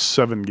their last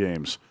 7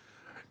 games.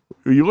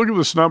 You look at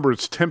this number,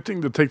 it's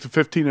tempting to take the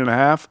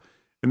 15.5.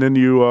 And then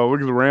you look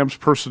at the Rams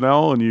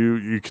personnel and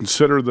you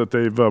consider that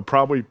they've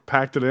probably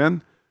packed it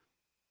in,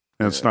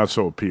 and it's not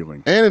so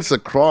appealing. And it's a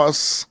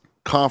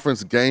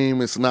cross-conference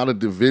game. It's not a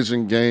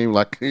division game,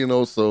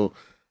 so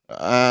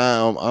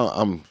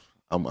I'm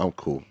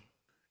cool.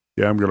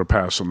 Yeah, I'm going to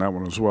pass on that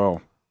one as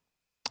well.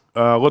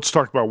 Let's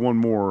talk about one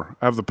more.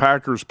 I have the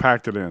Packers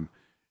packed it in.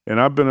 And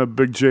I've been a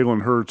big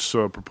Jalen Hurts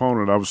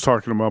proponent. I was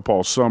talking him up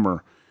all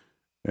summer,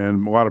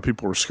 and a lot of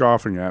people were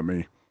scoffing at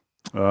me.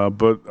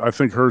 But I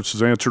think Hurts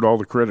has answered all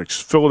the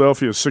critics.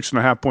 Philadelphia is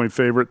 6.5-point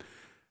favorite.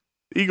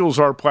 Eagles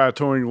are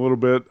plateauing a little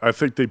bit. I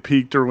think they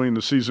peaked early in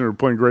the season. They're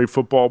playing great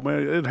football.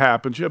 Man, it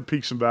happens. You have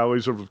peaks and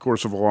valleys over the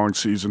course of a long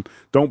season.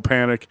 Don't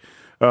panic.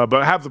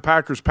 But have the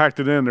Packers packed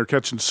it in. They're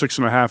catching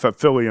 6.5 at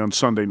Philly on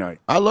Sunday night.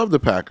 I love the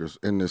Packers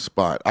in this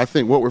spot. I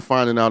think what we're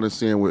finding out and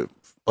seeing with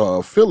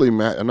Philly,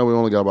 Matt, I know we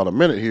only got about a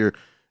minute here,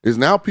 is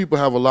now people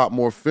have a lot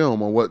more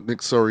film on what Nick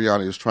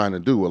Sirianni is trying to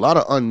do. A lot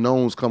of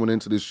unknowns coming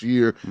into this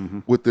year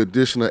with the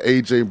addition of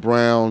A.J.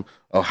 Brown,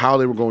 how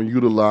they were going to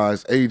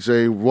utilize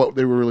A.J., what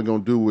they were really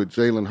going to do with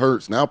Jalen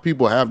Hurts. Now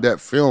people have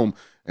that film,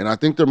 and I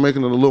think they're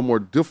making it a little more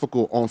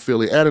difficult on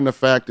Philly, adding the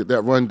fact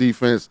that run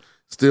defense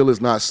still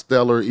is not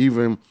stellar,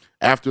 even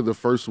after the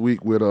first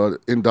week with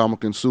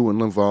Ndamukong Suh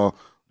and Linval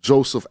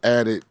Joseph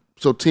added,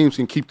 so teams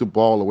can keep the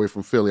ball away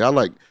from Philly. I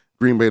like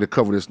Green Bay to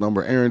cover this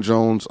number. Aaron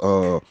Jones,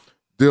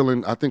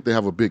 Dylan, I think they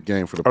have a big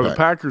game for the Packers. Are the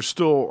Packers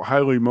still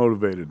highly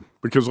motivated?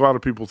 Because a lot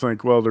of people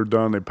think, well, they're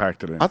done, they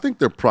packed it in. I think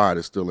their pride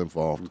is still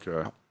involved.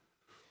 Okay.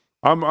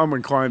 I'm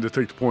inclined to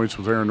take the points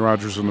with Aaron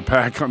Rodgers in the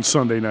pack on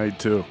Sunday night,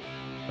 too.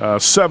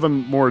 7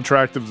 more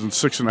attractive than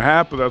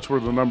 6.5, but that's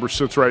where the number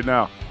sits right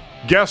now.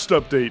 Guest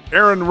update,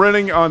 Aaron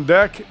Renning on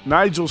deck,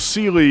 Nigel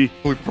Seeley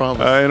we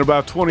promise. In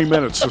about 20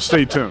 minutes, so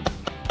stay tuned.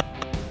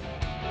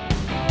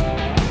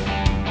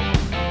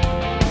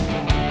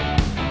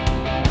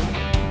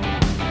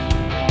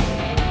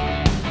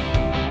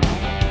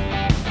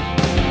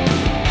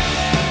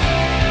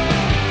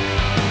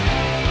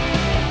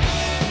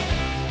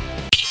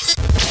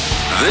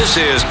 This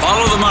is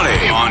Follow the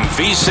Money on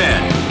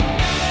VSiN.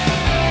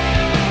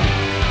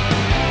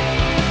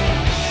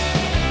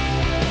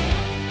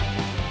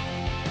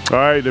 All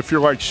right, if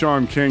you're like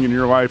Sean King and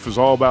your life is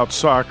all about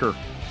soccer,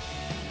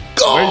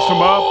 lace them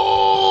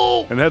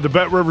up and head to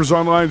BetRivers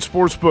Online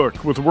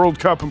Sportsbook. With the World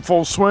Cup in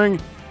full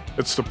swing,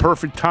 it's the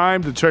perfect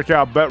time to check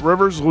out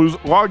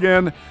BetRivers. Log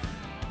in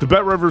to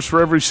BetRivers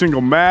for every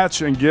single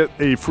match and get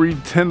a free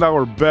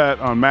 $10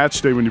 bet on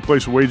match day when you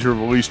place a wager of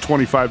at least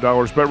 $25.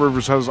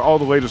 BetRivers has all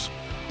the latest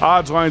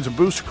odds, lines, and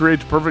boosts to create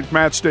the perfect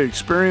match day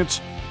experience.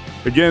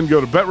 Again,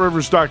 go to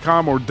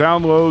BetRivers.com or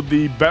download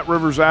the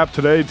BetRivers app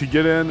today to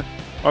get in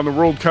on the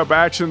World Cup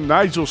action.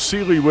 Nigel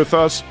Seeley with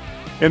us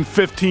in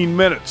 15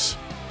 minutes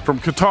from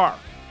Qatar.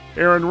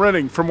 Aaron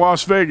Renning from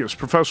Las Vegas,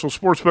 professional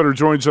sports bettor,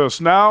 joins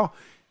us now.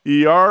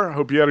 ER,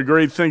 hope you had a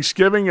great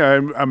Thanksgiving. I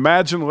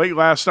imagine late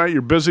last night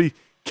you're busy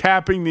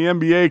capping the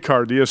NBA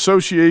card. The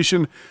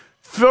association,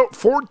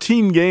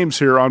 14 games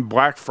here on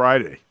Black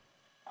Friday.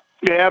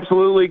 Yeah,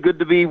 absolutely. Good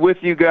to be with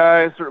you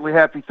guys. Certainly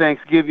happy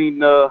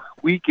Thanksgiving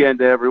weekend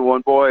to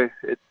everyone. Boy,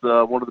 it's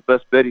one of the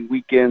best betting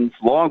weekends,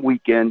 long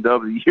weekend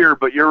of the year.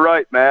 But you're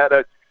right, Matt.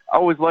 I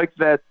always like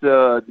that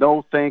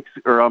no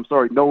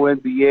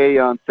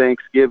NBA on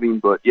Thanksgiving.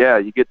 But, yeah,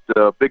 you get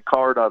the big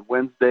card on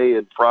Wednesday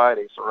and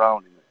Friday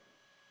surrounding it.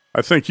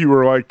 I think you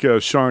were like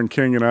Sean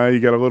King and I.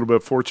 You got a little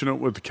bit fortunate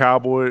with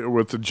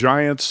the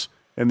Giants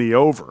and the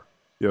over.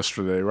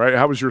 yesterday, right?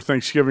 How was your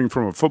Thanksgiving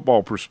from a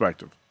football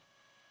perspective?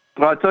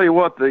 Well, I'll tell you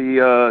what,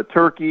 the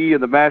turkey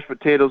and the mashed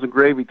potatoes and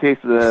gravy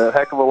tasted a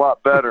heck of a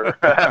lot better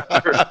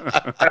after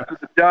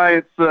the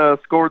Giants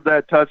scored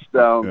that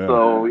touchdown. Yeah.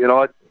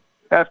 So,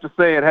 I have to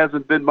say it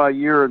hasn't been my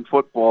year in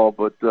football,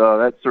 but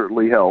that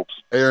certainly helps.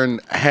 Aaron,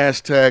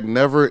 hashtag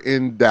never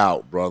in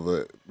doubt,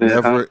 brother.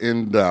 Never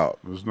in doubt.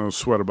 There's no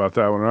sweat about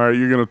that one. All right,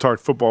 you're going to talk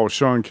football with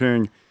Sean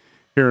King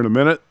here in a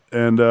minute,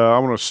 and I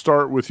want to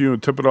start with you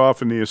and tip it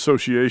off in the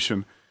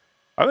association.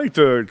 I think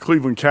the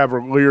Cleveland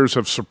Cavaliers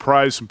have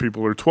surprised some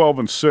people. They're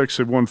 12-6.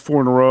 They've won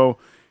 4 in a row.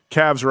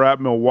 Cavs are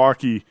at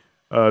Milwaukee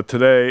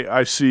today.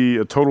 I see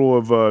a total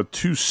of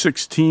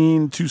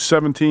 216,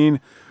 217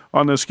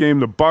 on this game.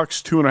 The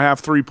Bucks,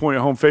 2.5 3-point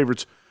home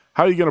favorites.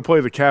 How are you going to play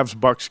the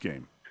Cavs-Bucks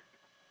game?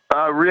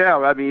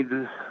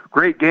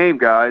 Great game,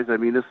 guys.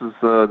 This is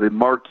the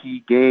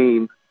marquee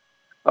game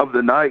of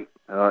the night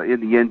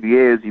in the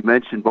NBA. As you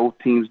mentioned, both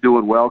teams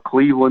doing well.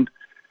 Cleveland,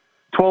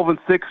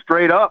 12-6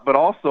 straight up, but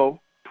also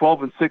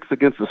 12-6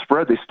 against the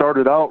spread. They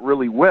started out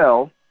really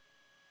well,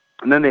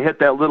 and then they hit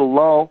that little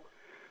lull.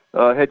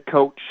 Head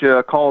coach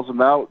calls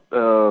them out,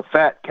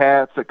 fat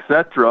cats,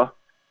 etc.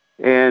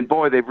 And,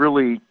 boy, they've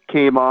really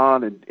came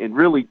on and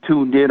really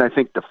tuned in, I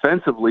think,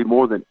 defensively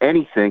more than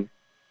anything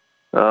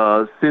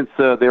since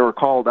they were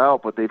called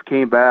out. But they've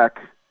came back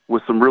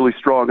with some really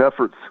strong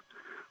efforts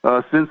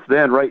since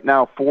then. Right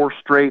now, 4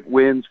 straight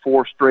wins,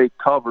 4 straight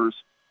covers.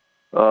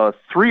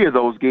 3 of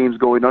those games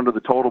going under the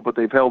total, but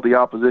they've held the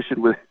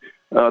opposition with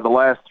the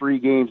last 3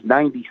 games,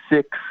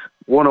 96,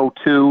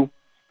 102,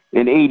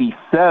 and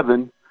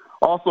 87.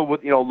 Also,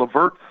 with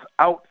Levert's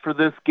out for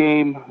this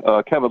game,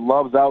 Kevin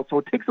Love's out, so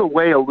it takes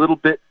away a little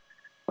bit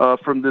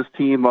from this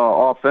team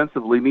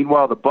offensively.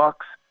 Meanwhile, the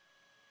Bucks,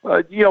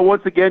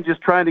 once again,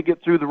 just trying to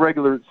get through the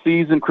regular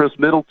season. Chris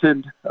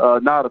Middleton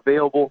not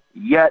available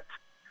yet.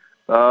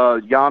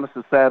 Giannis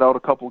has sat out a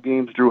couple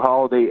games. Drew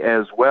Holiday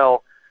as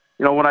well.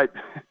 When I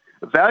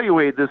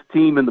evaluate this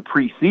team in the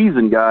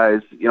preseason,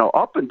 guys,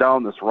 up and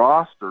down this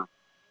roster,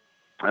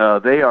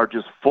 they are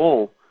just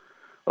full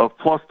of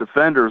plus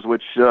defenders,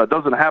 which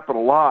doesn't happen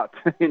a lot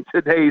in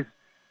today's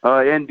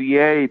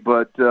NBA.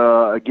 But,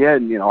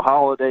 again,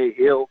 Holiday,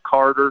 Hill,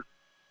 Carter,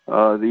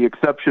 the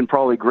exception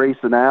probably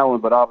Grayson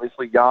Allen, but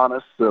obviously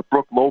Giannis,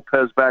 Brook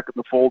Lopez back in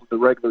the fold in the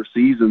regular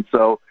season.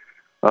 So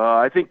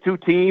I think 2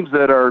 teams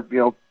that are,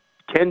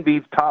 can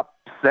be top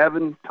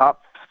 7,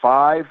 top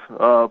 5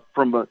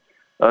 from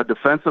a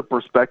defensive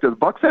perspective. The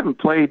Bucks haven't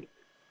played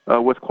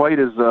with quite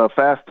as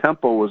fast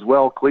tempo as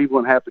well.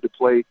 Cleveland happy to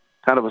play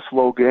kind of a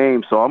slow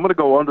game. So I'm going to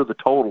go under the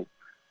total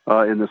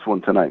in this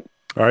one tonight.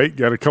 All right,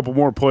 got a couple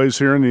more plays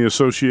here in the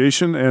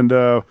association. And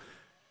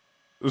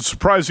it's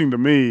surprising to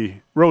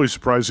me, really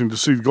surprising to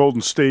see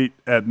Golden State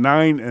at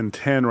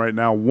 9-10 right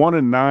now,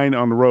 1-9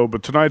 on the road.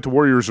 But tonight the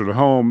Warriors are at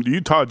home. The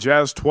Utah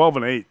Jazz,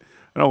 12-8.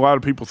 I know a lot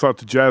of people thought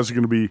the Jazz are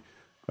going to be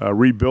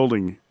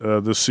rebuilding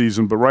this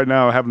season, but right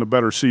now having a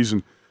better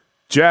season.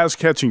 Jazz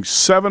catching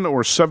 7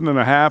 or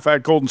 7.5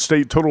 at Golden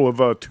State, total of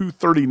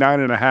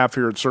 239.5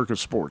 here at Circus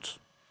Sports.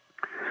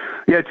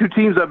 Yeah, 2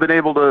 teams I've been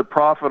able to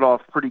profit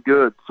off pretty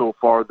good so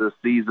far this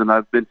season.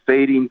 I've been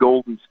fading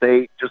Golden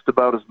State just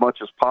about as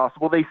much as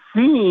possible. They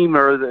seem,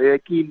 or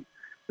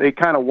they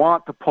kind of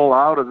want to pull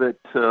out of it,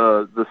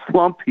 the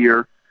slump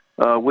here,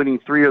 winning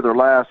 3 of their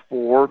last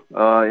 4.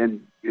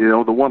 And,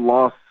 the one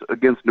loss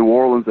against New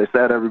Orleans, they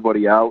sat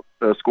everybody out,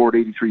 scored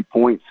 83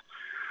 points.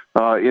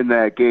 In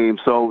that game.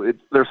 So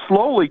they're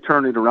slowly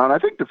turning around. I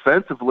think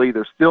defensively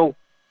they're still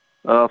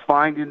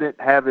finding it,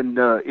 having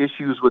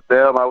issues with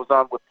them. I was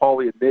on with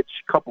Paulie and Mitch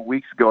a couple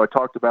weeks ago. I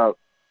talked about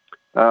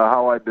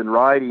how I've been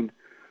riding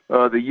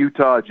the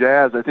Utah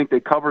Jazz. I think they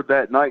covered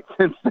that night.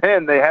 Since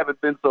then, they haven't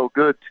been so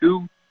good.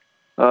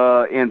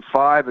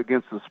 2-5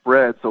 against the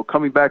spread. So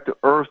coming back to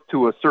earth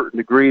to a certain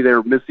degree,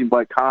 they're missing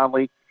Mike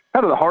Conley.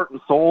 Kind of the heart and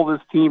soul of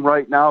this team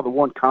right now, the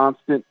one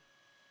constant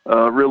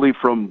really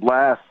from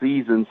last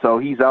season, so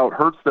he's out,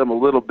 hurts them a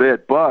little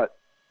bit. But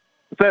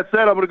with that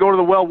said, I'm going to go to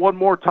the well one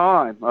more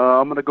time.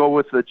 I'm going to go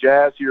with the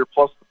Jazz here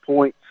plus the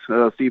points,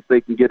 see if they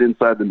can get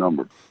inside the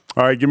number.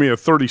 All right, give me a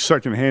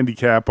 30-second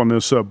handicap on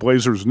this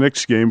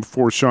Blazers-Knicks game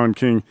before Sean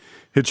King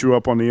hits you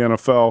up on the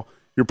NFL.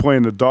 You're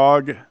playing the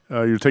dog.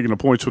 You're taking the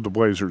points with the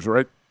Blazers,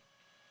 right?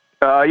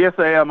 Yes,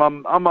 I am.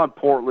 I'm on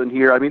Portland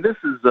here. This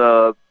is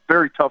a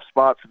very tough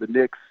spot for the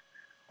Knicks.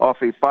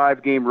 Off a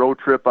 5-game road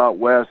trip out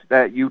west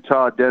at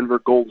Utah, Denver,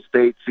 Golden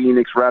State,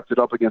 Phoenix, wrapped it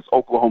up against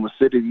Oklahoma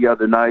City the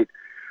other night.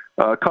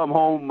 Come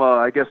home,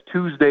 I guess,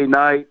 Tuesday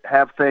night,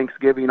 have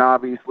Thanksgiving,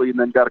 obviously, and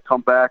then got to come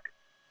back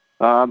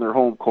on their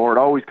home court.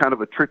 Always kind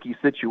of a tricky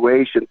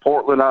situation.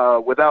 Portland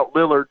without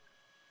Lillard,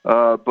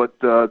 but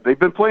they've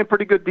been playing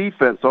pretty good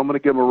defense, so I'm going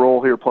to give them a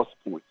roll here, plus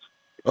the points.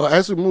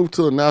 As we move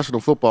to the National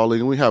Football League,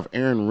 and we have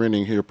Aaron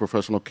Renning here,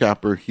 professional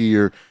capper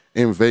here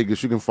in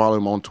Vegas. You can follow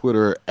him on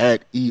Twitter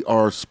at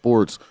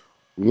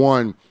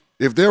ERSports1.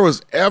 If there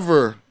was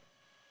ever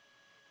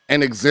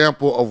an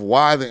example of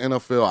why the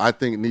NFL, I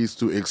think, needs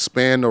to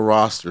expand the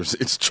rosters,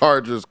 it's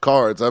Chargers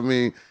cards.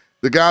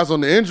 the guys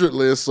on the injured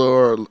list,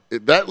 or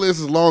that list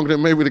is longer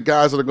than maybe the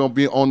guys that are going to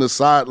be on the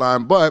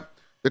sideline. But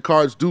the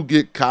Cards do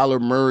get Kyler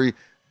Murray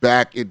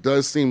back. It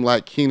does seem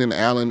like Keenan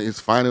Allen is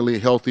finally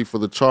healthy for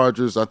the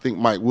Chargers. I think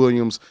Mike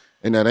Williams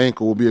and that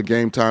ankle will be a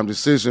game-time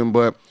decision.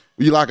 But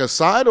would you like a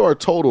side or a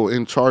total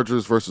in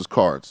Chargers versus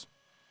Cards?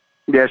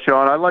 Yeah,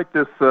 Sean, I like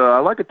this. I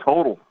like a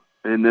total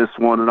in this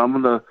one, and I'm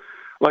going to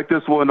like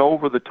this one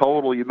over the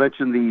total. You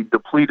mentioned the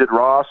depleted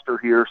roster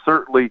here.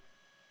 Certainly,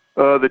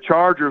 the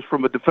Chargers,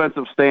 from a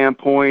defensive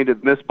standpoint,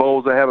 have missed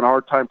Bosa, having a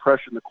hard time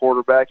pressuring the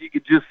quarterback. You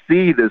could just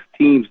see this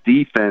team's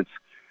defense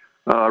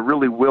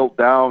really wilt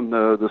down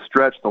the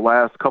stretch the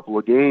last couple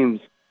of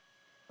games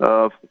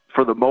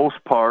for the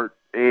most part.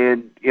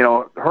 And,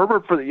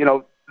 Herbert,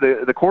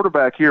 the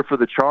quarterback here for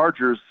the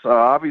Chargers,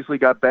 obviously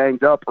got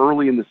banged up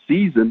early in the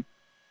season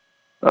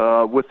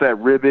with that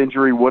rib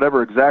injury,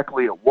 whatever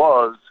exactly it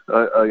was,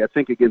 I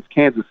think against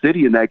Kansas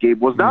City in that game,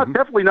 was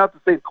definitely not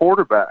the same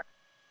quarterback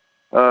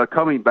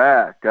coming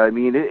back. I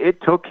mean,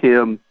 it took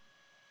him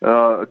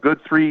a good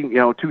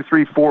 2,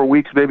 3, 4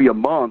 weeks, maybe a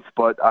month,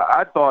 but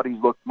I thought he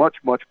looked much,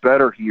 much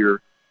better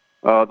here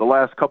the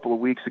last couple of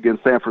weeks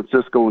against San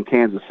Francisco and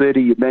Kansas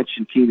City. You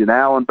mentioned Keenan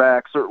Allen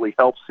back, certainly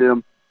helps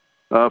him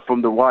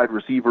from the wide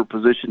receiver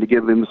position to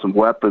give him some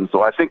weapons.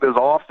 So I think this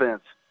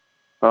offense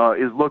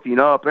is looking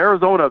up.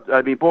 Arizona,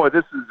 I mean, boy,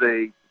 this is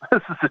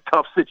a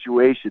tough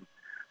situation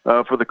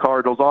for the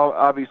Cardinals.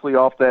 Obviously,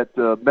 off that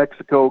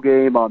Mexico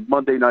game on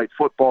Monday Night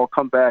Football,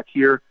 come back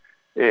here.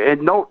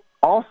 And note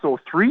also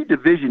 3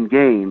 division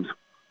games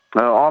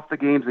off the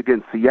games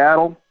against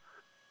Seattle,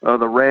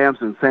 the Rams,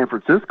 and San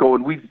Francisco.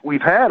 And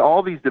we've had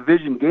all these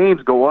division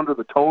games go under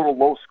the total,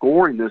 low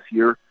scoring this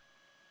year.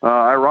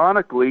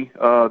 Ironically,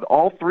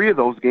 all 3 of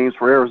those games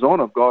for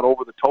Arizona have gone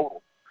over the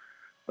total.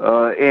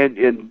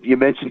 And you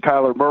mentioned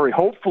Kyler Murray,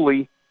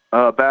 hopefully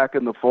back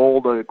in the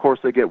fold. Of course,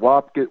 they get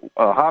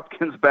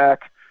Hopkins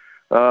back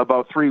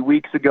about 3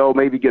 weeks ago,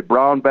 maybe get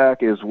Brown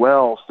back as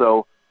well.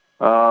 So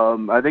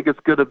I think it's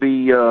going to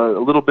be a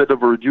little bit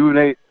of a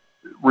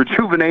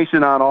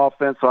rejuvenation on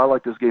offense, so I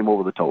like this game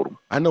over the total.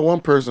 I know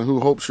one person who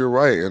hopes you're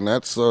right, and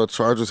that's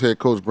Chargers head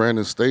coach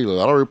Brandon Staley. A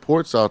lot of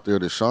reports out there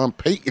that Sean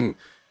Payton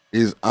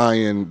is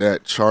eyeing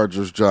that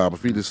Chargers job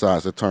if he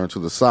decides to turn to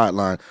the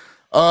sideline.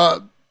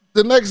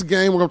 The next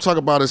game we're going to talk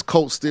about is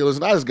Colts Steelers,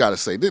 and I just got to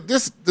say, the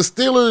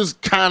Steelers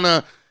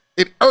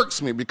it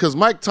irks me because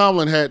Mike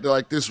Tomlin had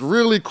like this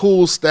really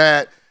cool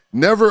stat,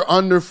 never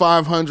under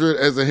 500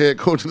 as a head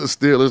coach of the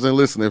Steelers. And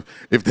listen,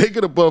 if they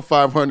get above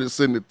 500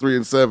 sitting at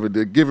 3-7,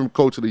 they'll give him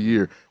coach of the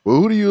year. Well,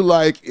 who do you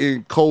like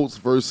in Colts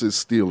versus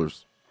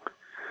Steelers?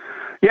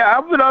 Yeah,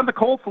 I've been on the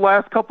Colts the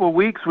last couple of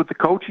weeks with the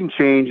coaching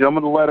change. I'm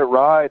going to let it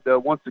ride.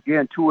 Once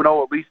again,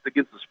 2-0 at least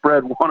against the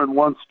spread,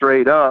 1-1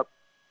 straight up.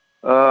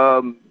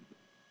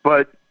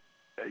 But,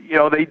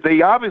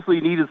 they obviously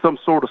needed some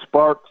sort of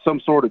spark, some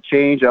sort of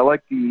change. I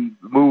like the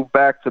move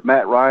back to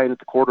Matt Ryan at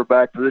the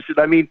quarterback position.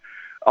 I mean,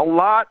 a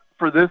lot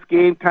for this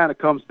game kind of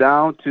comes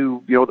down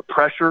to, the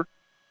pressure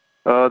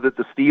that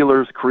the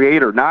Steelers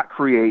create or not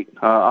create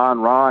on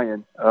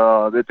Ryan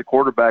at the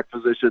quarterback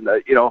position.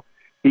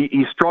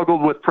 He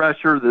struggled with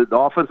pressure. The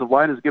offensive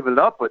line has given it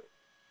up, but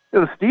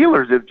the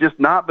Steelers have just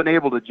not been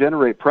able to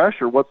generate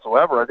pressure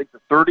whatsoever. I think the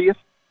 30th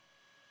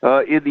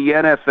in the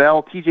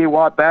NFL. TJ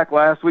Watt back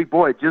last week.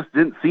 Boy, it just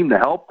didn't seem to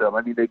help them.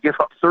 I mean, they give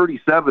up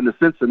 37 to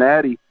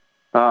Cincinnati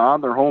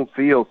on their home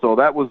field, so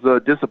that was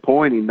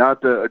disappointing.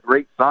 Not a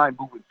great sign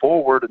moving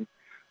forward.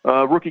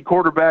 And rookie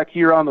quarterback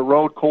here on the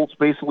road. Colts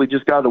basically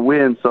just got to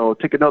win, so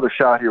take another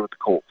shot here with the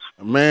Colts.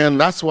 Man,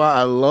 that's why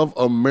I love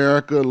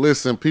America.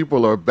 Listen,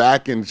 people are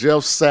back in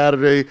Jeff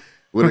Saturday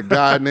with a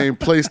guy named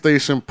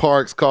PlayStation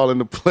Parks calling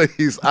the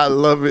plays. I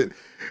love it.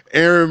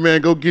 Aaron,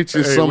 man, go get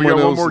you some of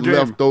those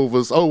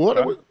leftovers. Oh,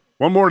 what?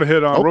 One more to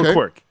hit on real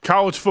quick.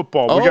 College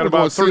football. We got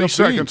about 30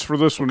 seconds for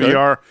this one,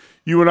 ER.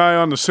 You and I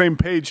on the same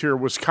page here.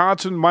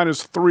 Wisconsin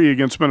 -3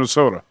 against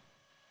Minnesota.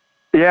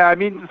 Yeah, I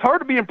mean, it's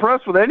hard to be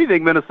impressed with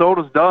anything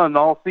Minnesota's done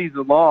all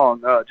season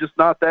long. Just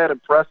not that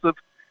impressive.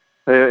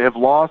 They have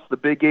lost the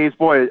big games.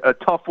 Boy, a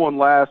tough one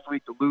last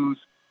week to lose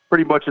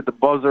pretty much at the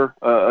buzzer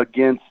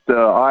against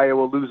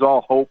Iowa, lose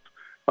all hope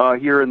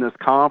here in this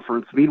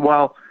conference.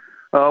 Meanwhile,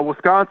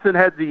 Wisconsin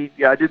had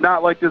I did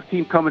not like this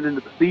team coming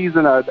into the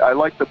season. I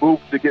like the move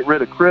to get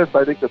rid of Chris.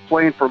 I think they're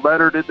playing for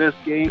Leonard in this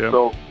game. Yep.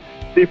 So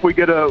see if we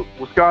get a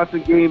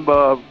Wisconsin game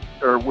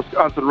or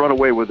Wisconsin run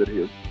away with it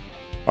here.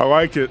 I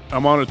like it.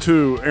 I'm on it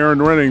too. Aaron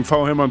Renning,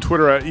 follow him on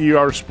Twitter at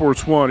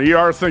ERSports1.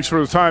 ER, thanks for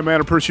the time, man.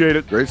 Appreciate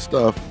it. Great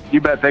stuff.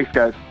 You bet. Thanks,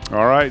 guys.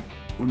 All right.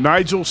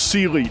 Nigel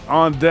Seeley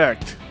on deck.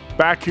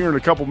 Back here in a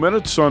couple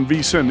minutes on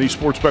VSiN, the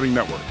Sports Betting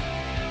Network.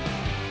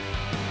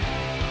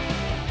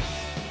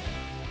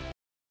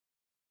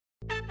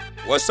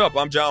 What's up?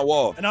 I'm John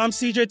Wall. And I'm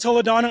CJ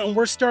Toledano, and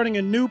we're starting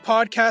a new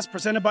podcast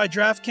presented by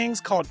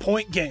DraftKings called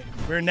Point Game.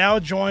 We're now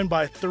joined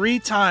by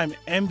 3-time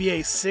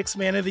NBA Sixth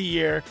Man of the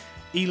Year,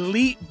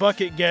 elite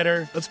bucket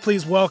getter. Let's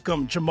please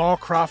welcome Jamal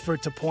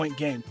Crawford to Point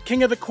Game.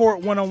 King of the Court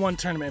one-on-one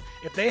tournament.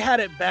 If they had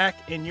it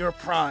back in your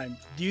prime,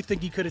 do you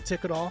think he could have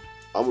took it all?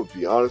 I'm going to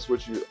be honest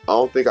with you. I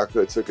don't think I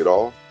could have took it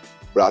all,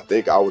 but I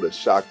think I would have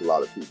shocked a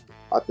lot of people.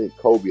 I think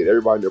Kobe and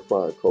everybody in their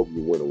prime, Kobe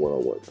would win a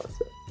one-on-one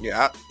contest.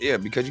 Yeah,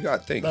 because you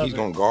got to think, he's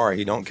going to guard.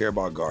 He don't care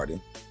about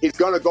guarding. He's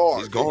going to guard.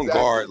 He's going to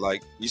guard.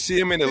 Like, you see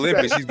him in the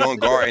Olympics, he's going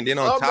to guard. And then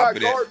on top of that.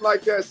 I'm not guarding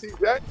like that,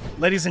 CJ.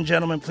 Ladies and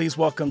gentlemen, please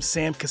welcome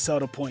Sam Cassell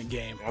to Point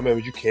Game. I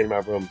remember you came in my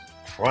room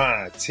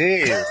crying,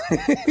 tears,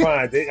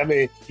 crying. I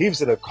mean, he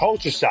was in a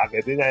culture shock.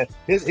 And then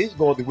he's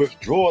going through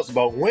withdrawals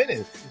about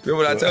winning.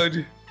 Remember what I told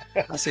you?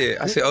 I said,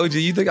 OG,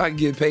 you think I can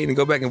get paid and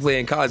go back and play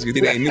in college because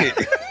it ain't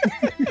it?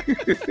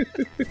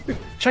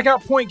 Check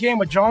out Point Game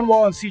with John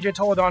Wall and CJ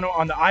Toledano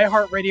on the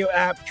iHeartRadio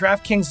app,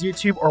 DraftKings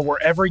YouTube, or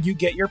wherever you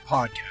get your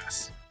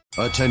podcasts.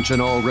 Attention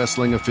all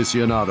wrestling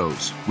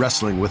aficionados.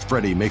 Wrestling with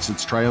Freddie makes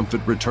its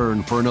triumphant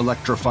return for an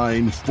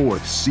electrifying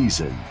 4th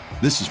season.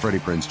 This is Freddie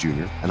Prinze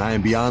Jr., and I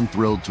am beyond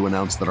thrilled to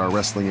announce that our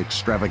wrestling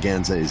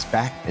extravaganza is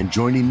back, and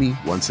joining me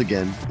once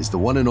again is the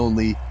one and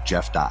only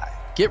Jeff Dye.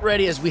 Get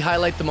ready as we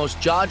highlight the most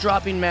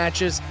jaw-dropping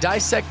matches,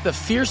 dissect the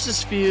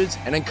fiercest feuds,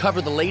 and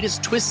uncover the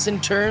latest twists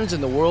and turns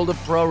in the world of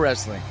pro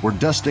wrestling. We're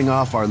dusting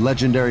off our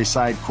legendary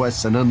side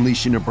quests and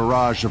unleashing a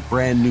barrage of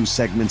brand new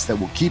segments that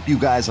will keep you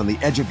guys on the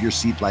edge of your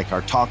seat like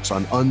our talks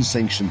on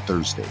Unsanctioned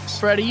Thursdays.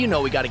 Freddie, you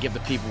know we got to give the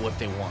people what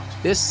they want.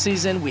 This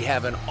season, we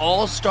have an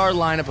all-star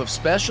lineup of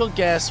special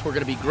guests who are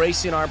going to be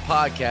gracing our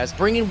podcast,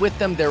 bringing with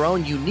them their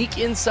own unique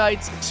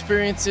insights,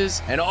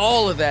 experiences, and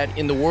all of that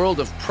in the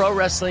world of pro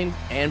wrestling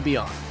and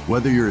beyond.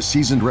 Whether you're a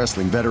seasoned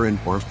wrestling veteran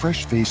or a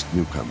fresh-faced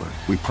newcomer,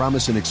 we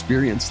promise an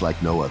experience like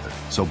no other.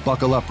 So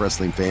buckle up,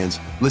 wrestling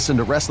fans. Listen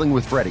to Wrestling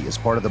with Freddie as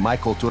part of the My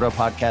Cultura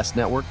Podcast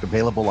Network,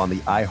 available on the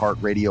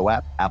iHeartRadio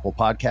app, Apple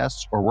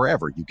Podcasts, or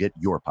wherever you get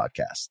your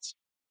podcasts.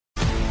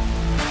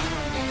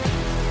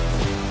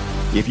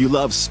 If you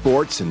love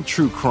sports and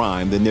true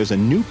crime, then there's a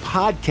new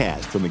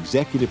podcast from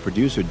executive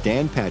producer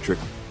Dan Patrick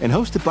and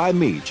hosted by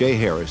me, Jay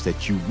Harris,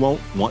 that you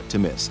won't want to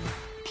miss.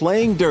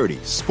 Playing Dirty: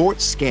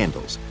 Sports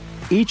Scandals.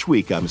 Each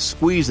week, I'm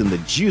squeezing the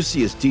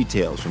juiciest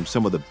details from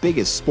some of the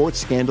biggest sports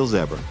scandals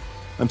ever.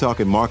 I'm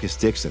talking Marcus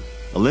Dixon,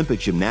 Olympic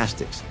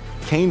gymnastics,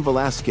 Cain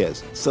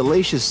Velasquez,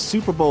 salacious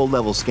Super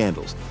Bowl-level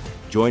scandals.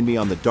 Join me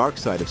on the dark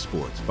side of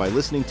sports by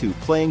listening to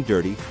Playing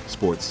Dirty: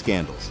 Sports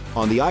Scandals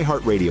on the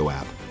iHeartRadio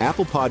app,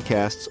 Apple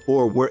Podcasts,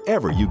 or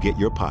wherever you get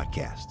your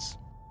podcasts.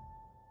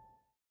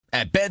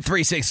 At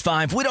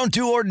Bet365, we don't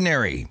do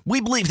ordinary. We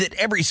believe that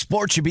every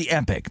sport should be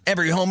epic.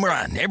 Every home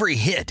run, every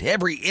hit,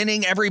 every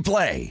inning, every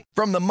play.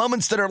 From the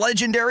moments that are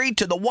legendary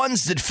to the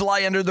ones that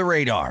fly under the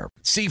radar.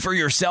 See for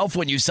yourself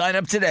when you sign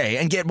up today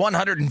and get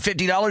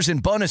 $150 in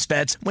bonus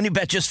bets when you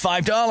bet just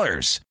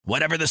 $5.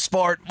 Whatever the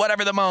sport,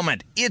 whatever the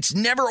moment, it's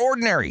never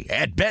ordinary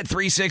at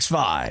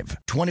Bet365.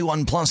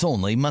 21 plus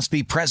only. Must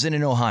be present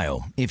in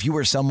Ohio. If you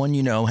or someone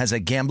you know has a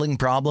gambling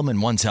problem and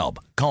wants help,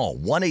 call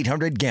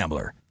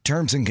 1-800-GAMBLER.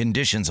 Terms and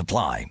conditions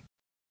apply.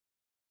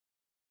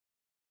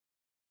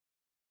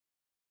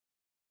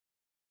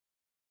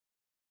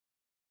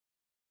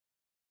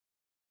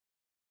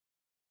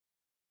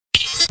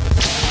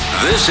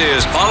 This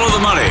is Follow the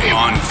Money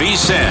on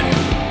VSiN.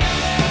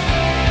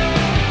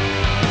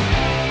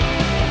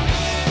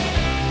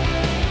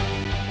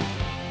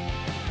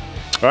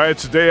 All right,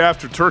 it's the day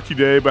after Turkey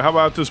Day, but how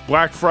about this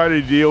Black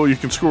Friday deal? You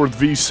can score with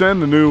VSiN,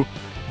 the new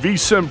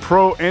VSiN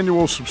Pro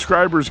annual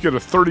subscribers get a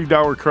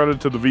 $30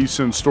 credit to the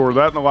VSiN store.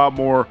 That and a lot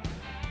more.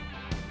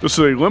 This is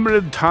a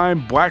limited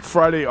time Black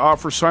Friday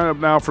offer. Sign up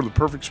now for the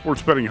perfect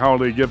sports betting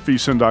holiday. Get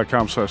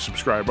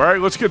VSiN.com/subscribe. All right,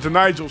 let's get to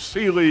Nigel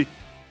Seeley.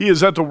 He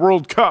is at the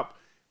World Cup.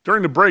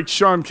 During the break,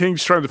 Sean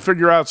King's trying to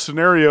figure out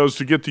scenarios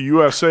to get the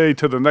USA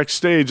to the next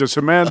stage. I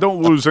said, man,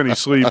 don't lose any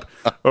sleep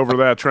over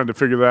that, trying to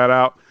figure that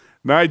out.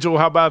 Nigel,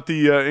 how about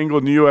the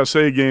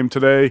England-USA game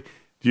today?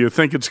 Do you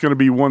think it's going to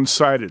be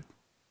one-sided?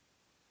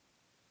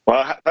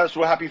 Well, first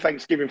of all, happy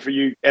Thanksgiving for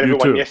you and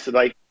everyone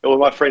yesterday. All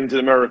my friends in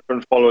America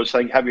and followers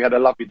saying, have you had a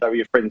lovely day with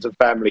your friends and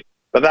family?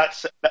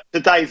 But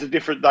today is a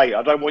different day.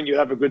 I don't want you to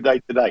have a good day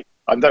today.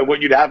 I don't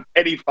want you to have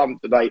any fun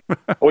today.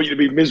 I want you to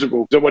be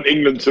miserable because I want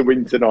England to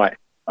win tonight.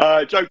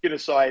 Joking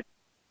aside,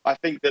 I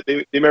think that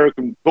the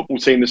American football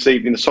team this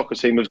evening, the soccer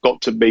team, has got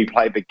to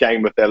play the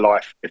game of their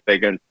life if they're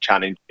going to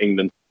challenge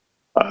England.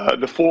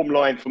 The form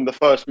line from the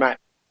first match,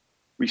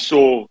 we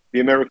saw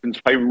the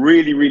Americans play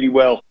really, really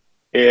well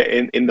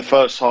in the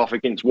first half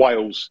against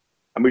Wales.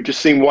 And we've just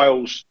seen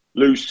Wales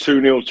lose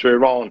 2-0 to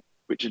Iran,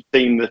 which is a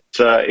team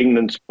that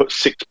England's put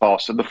 6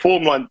 past. So the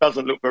form line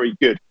doesn't look very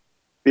good.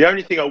 The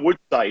only thing I would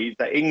say is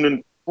that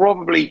England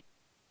probably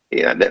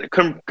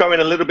can go in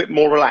a little bit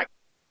more relaxed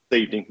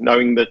this evening,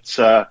 knowing that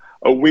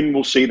a win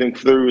will see them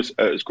through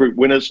as group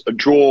winners. A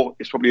draw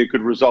is probably a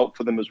good result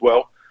for them as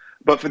well.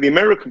 But for the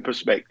American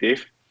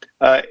perspective,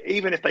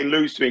 even if they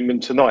lose to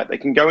England tonight, they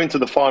can go into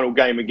the final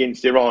game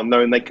against Iran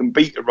knowing they can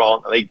beat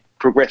Iran and they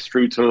progress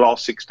through to the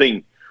last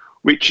 16,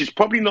 which is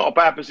probably not a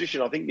bad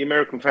position. I think the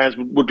American fans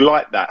would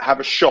like that,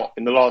 have a shot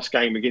in the last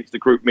game against the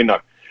group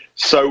minnow.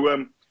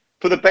 So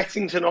for the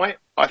betting tonight,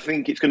 I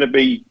think it's going to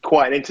be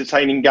quite an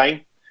entertaining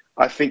game.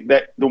 I think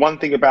that the one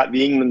thing about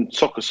the England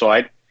soccer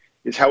side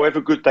is however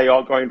good they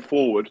are going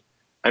forward,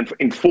 And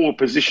in forward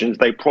positions,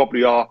 they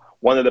probably are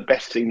one of the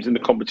best teams in the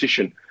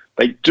competition.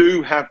 They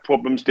do have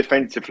problems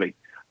defensively.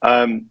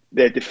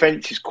 Their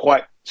defence is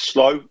quite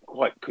slow,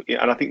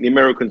 and I think the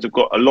Americans have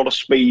got a lot of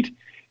speed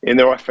in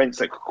their offence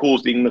that could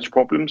cause the English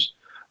problems.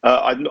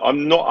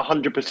 I'm not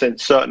 100%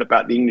 certain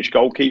about the English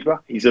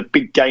goalkeeper. He's a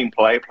big game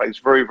player, plays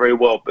very, very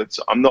well, but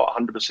I'm not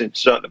 100%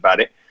 certain about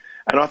it.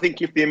 And I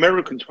think if the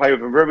Americans play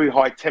with a very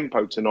high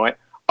tempo tonight,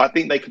 I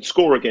think they could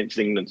score against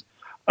England.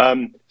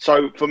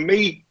 So for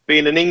me,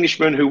 being an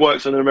Englishman who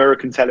works on an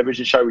American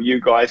television show with you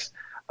guys,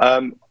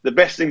 the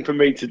best thing for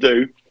me to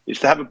do is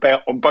to have a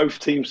bet on both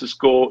teams to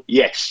score,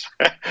 yes.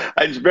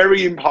 It's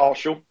very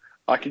impartial.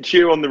 I can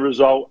cheer on the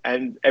result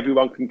and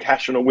everyone can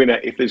cash on a winner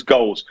if there's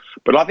goals.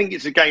 But I think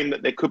it's a game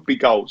that there could be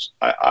goals.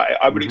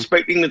 I would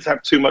expect England to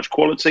have too much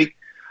quality.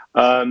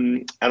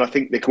 And I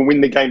think they can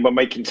win the game by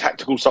making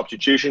tactical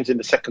substitutions in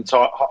the second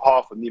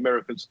half, and the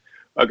Americans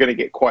are going to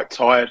get quite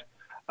tired.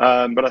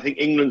 But I think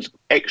England's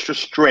extra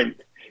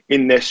strength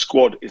in their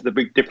squad is the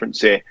big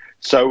difference here.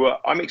 So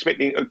I'm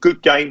expecting a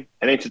good game,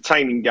 an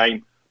entertaining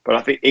game, but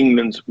I think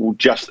England will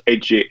just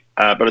edge it.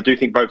 But I do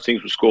think both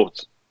teams will score.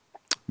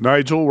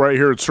 Nigel, right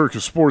here at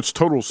Circus Sports,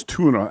 totals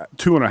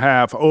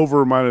 2.5,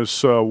 over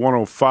minus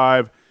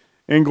 105,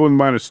 England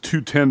minus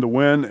 210 to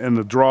win, and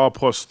the draw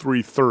plus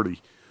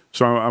 330.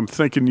 So I'm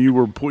thinking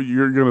you're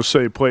going to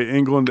say play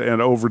England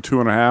and over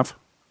 2.5.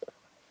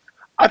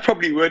 I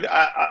probably would.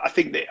 I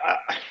think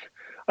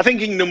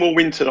England will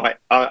win tonight.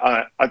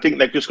 I think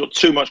they've just got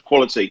too much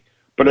quality.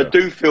 But I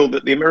do feel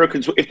that the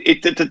Americans,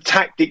 the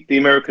tactic the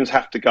Americans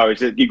have to go is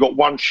that you've got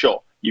one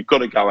shot. You've got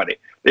to go at it.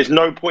 There's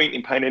no point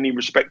in paying any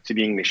respect to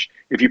the English.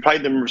 If you pay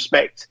them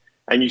respect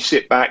and you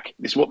sit back,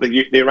 this is what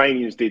the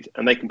Iranians did,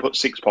 and they can put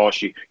six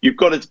past you. You've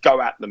got to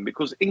go at them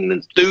because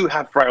England do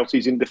have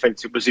frailties in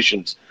defensive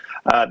positions.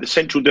 The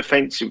central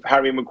defence of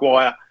Harry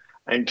Maguire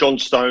and John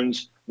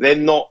Stones, they're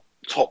not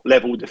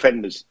top-level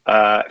defenders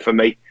for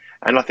me.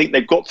 And I think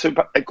they've got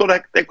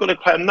to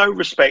play no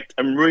respect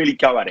and really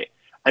go at it.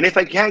 And if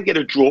they can get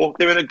a draw,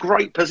 they're in a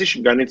great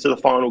position going into the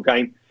final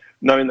game,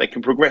 knowing they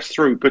can progress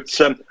through. But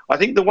I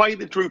think the way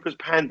the group has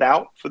panned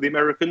out for the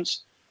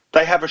Americans,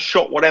 they have a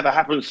shot, whatever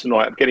happens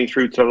tonight, of getting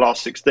through to the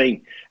last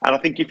 16. And I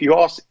think if you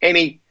ask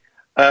any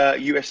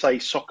USA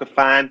soccer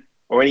fan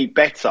or any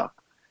bettor,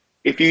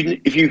 if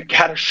you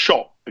had a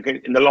shot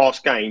in the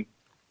last game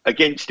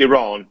against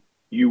Iran,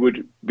 you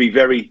would be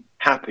very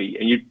happy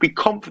and you'd be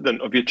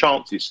confident of your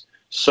chances.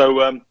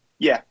 So,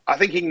 yeah, I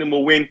think England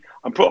will win.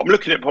 I'm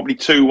looking at probably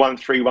 2-1,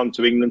 3-1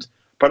 to England.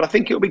 But I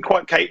think it'll be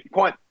quite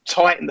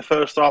tight in the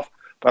first half.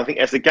 But I think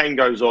as the game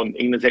goes on,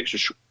 England's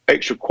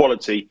extra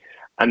quality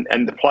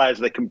and the players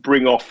they can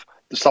bring off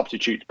the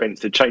substitute bench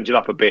to change it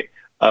up a bit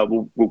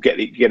will get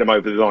them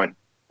over the line.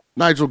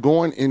 Nigel,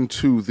 going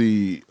into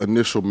the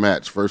initial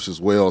match versus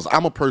Wales,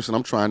 I'm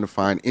trying to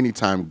find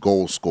anytime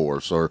goal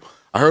scorers. Or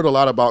I heard a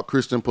lot about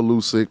Christian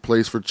Pulisic,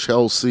 plays for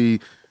Chelsea.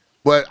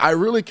 But I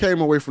really came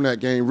away from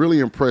that game really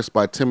impressed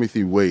by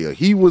Timothy Weah.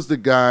 He was the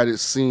guy that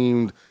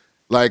seemed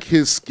like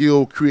his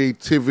skill,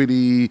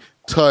 creativity,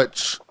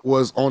 touch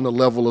was on the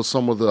level of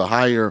some of the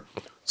higher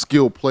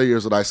skilled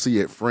players that I see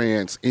at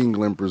France,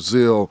 England,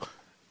 Brazil.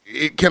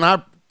 Can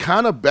I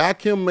kind of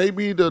back him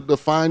maybe to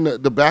find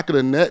the back of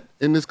the net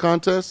in this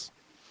contest?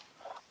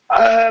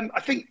 I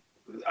think,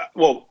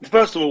 well,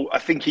 first of all, I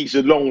think he's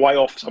a long way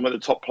off some of the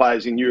top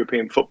players in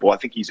European football. I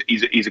think he's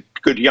a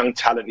good young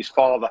talent. His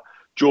father,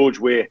 George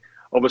Weah,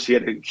 obviously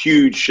had a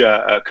huge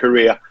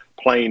career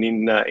playing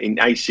in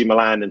AC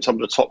Milan and some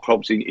of the top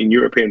clubs in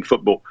European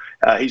football.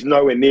 He's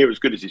nowhere near as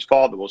good as his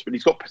father was, but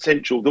he's got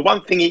potential. The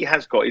one thing he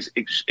has got is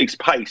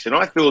pace, and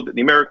I feel that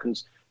the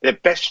Americans, their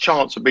best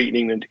chance of beating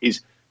England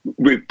is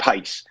with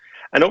pace.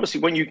 And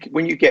obviously, when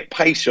you get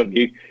pace on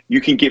you,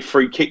 you can give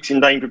free kicks in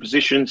dangerous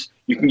positions.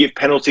 You can give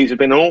penalties. There've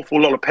been an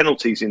awful lot of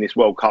penalties in this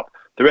World Cup.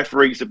 The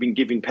referees have been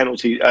giving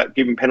penalties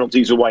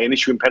away and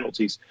issuing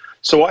penalties.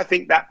 So I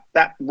think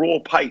that raw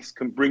pace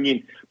can bring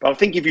in. But I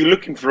think if you're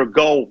looking for a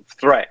goal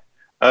threat,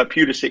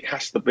 Pulisic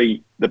has to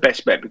be the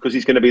best bet because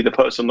he's going to be the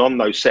person on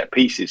those set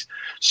pieces.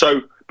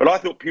 So, but I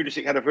thought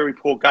Pulisic had a very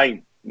poor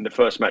game in the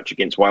first match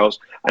against Wales,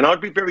 and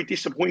I'd be very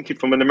disappointed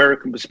from an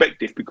American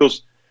perspective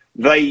because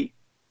they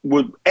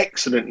were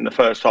excellent in the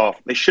first half.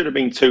 They should have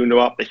been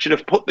 2-0 up. They should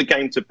have put the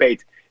game to bed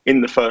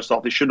in the first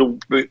half. They should have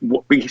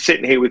been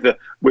sitting here with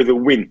a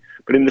win.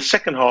 But in the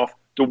second half,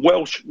 the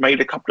Welsh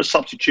made a couple of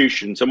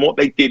substitutions, and what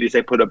they did is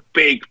they put a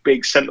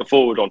big centre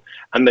forward on,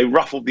 and they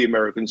ruffled the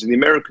Americans, and the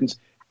Americans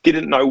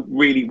didn't know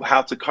really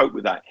how to cope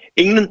with that.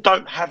 England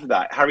don't have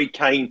that. Harry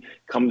Kane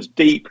comes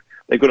deep.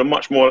 They've got a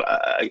much more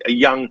a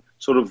young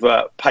sort of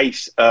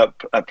pace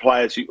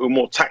players who are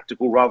more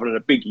tactical rather than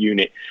a big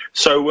unit.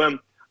 So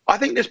I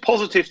think there's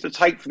positives to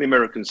take from the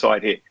American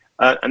side here.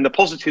 And the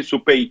positives will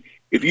be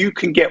if you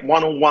can get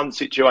one-on-one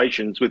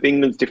situations with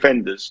England's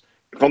defenders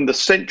from the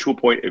central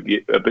point of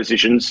view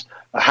positions,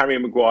 Harry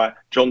Maguire,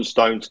 John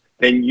Stones,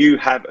 then you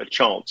have a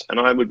chance. And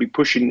I would be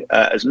pushing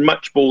as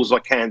much ball as I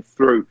can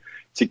through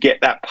to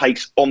get that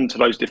pace onto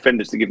those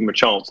defenders to give them a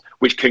chance,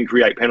 which can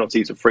create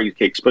penalties and free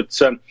kicks. But,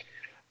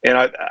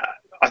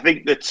 I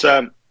think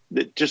that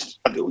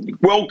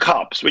World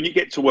Cups, when you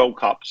get to World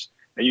Cups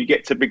and you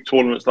get to big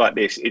tournaments like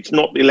this, it's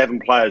not the 11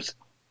 players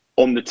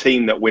on the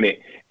team that win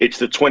it. It's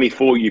the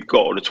 24 you've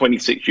got or the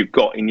 26 you've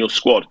got in your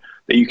squad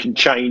that you can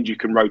change, you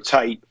can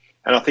rotate.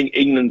 And I think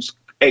England's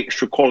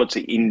extra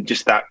quality in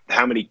just that,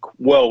 how many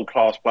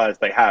world-class players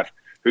they have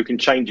who can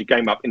change a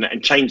game up in that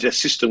and change their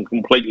system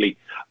completely,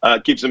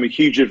 gives them a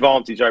huge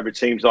advantage over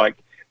teams like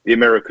the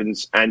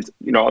Americans. And,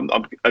 you know,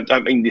 I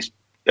don't mean this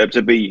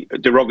to be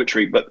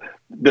derogatory, but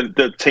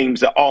the teams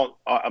that aren't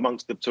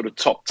amongst the sort of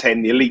top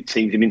 10, the elite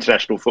teams in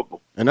international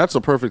football. And that's a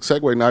perfect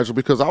segue, Nigel,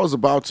 because I was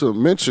about to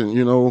mention,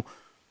 you know,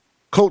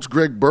 Coach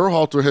Greg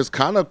Berhalter has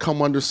kind of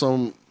come under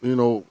some, you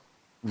know,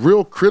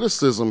 real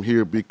criticism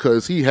here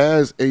because he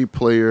has a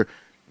player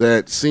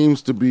that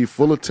seems to be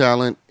full of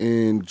talent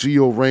in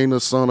Gio Reyna,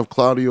 son of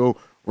Claudio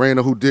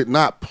Reyna, who did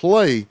not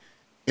play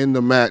in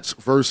the match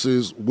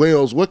versus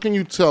Wales. What can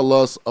you tell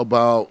us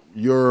about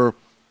your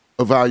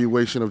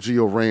evaluation of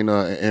Gio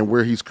Reyna and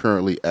where he's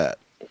currently at?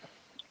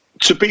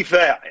 To be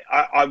fair,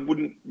 I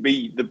wouldn't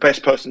be the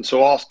best person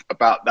to ask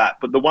about that.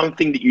 But the one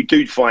thing that you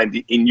do find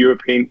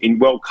in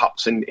World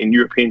Cups and in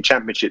European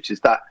Championships is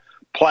that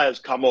players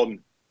come on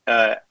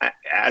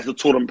as the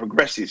tournament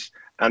progresses,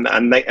 and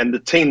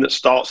the team that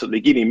starts at the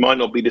beginning might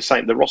not be the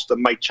same. The roster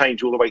may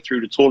change all the way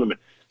through the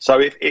tournament.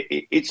 So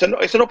it's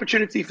an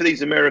opportunity for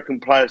these American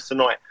players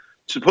tonight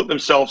to put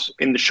themselves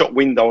in the shop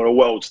window on a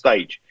world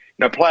stage.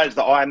 You know, players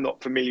that I am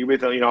not familiar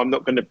with. You know, I'm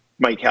not going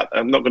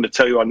to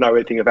tell you I know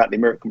anything about the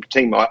American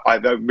team. I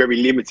know very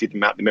limited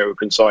about the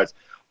American sides.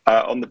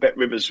 On the Bet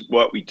Rivers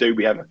work we do,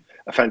 we have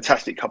a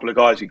fantastic couple of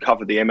guys who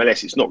cover the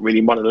MLS. It's not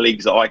really one of the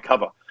leagues that I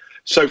cover.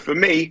 So for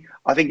me,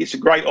 I think it's a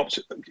great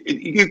option.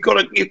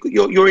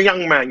 You're a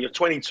young man. You're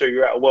 22.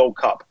 You're at a World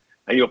Cup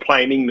and you're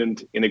playing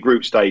England in a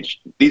group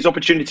stage. These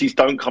opportunities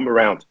don't come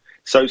around.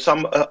 So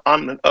some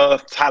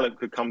unearthed talent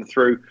could come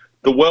through.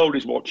 The world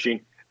is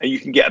watching. And you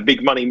can get a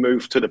big money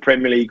move to the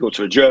Premier League or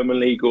to a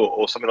German league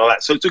or something like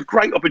that. So it's a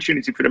great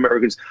opportunity for the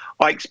Americans.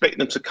 I expect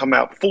them to come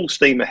out full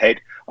steam ahead.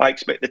 I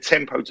expect the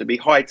tempo to be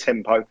high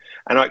tempo.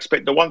 And I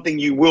expect the one thing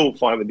you will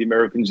find with the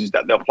Americans is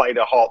that they'll play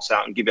their hearts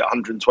out and give it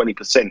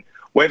 120%.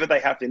 Whether they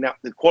have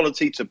the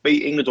quality to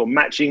beat England or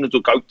match England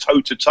or go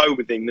toe-to-toe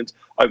with England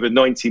over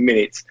 90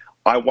 minutes,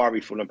 I worry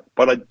for them.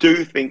 But I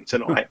do think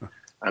tonight,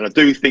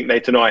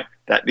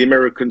 that the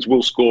Americans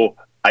will score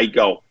a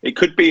goal. It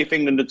could be if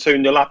England are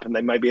 2-0 up and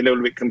they may be a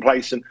little bit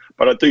complacent,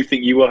 but I do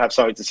think you will have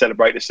something to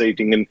celebrate this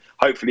evening, and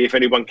hopefully if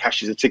anyone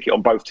cashes a ticket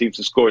on both teams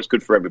to score, it's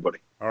good for everybody.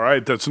 All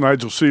right, that's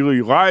Nigel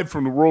Seeley live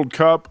from the World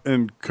Cup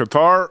in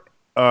Qatar.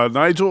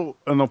 Nigel,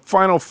 in the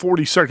final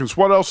 40 seconds,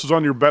 what else is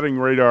on your betting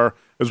radar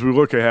as we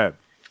look ahead?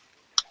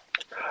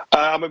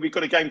 We've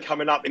got a game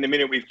coming up in a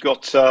minute. We've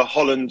got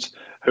Holland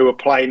who are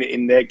playing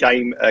in their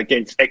game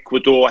against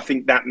Ecuador. I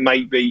think that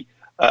may be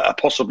a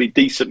possibly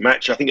decent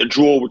match. I think a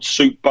draw would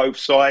suit both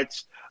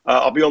sides.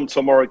 I'll be on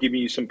tomorrow giving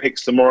you some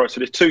picks tomorrow. So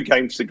there's 2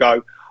 games to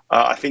go.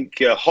 I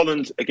think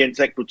Holland against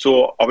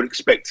Ecuador, I would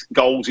expect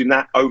goals in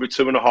that, over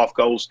 2.5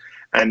 goals.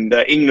 And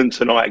England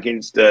tonight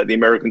against the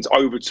Americans,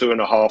 over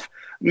 2.5.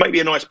 Maybe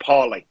a nice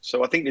parlay.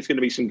 So I think there's going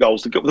to be some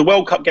goals. The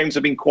World Cup games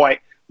have been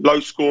quite low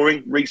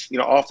scoring, you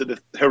know, after the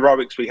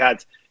heroics we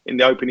had in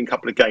the opening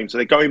couple of games. So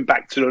they're going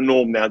back to the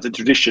norm now, the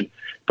tradition.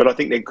 But I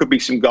think there could be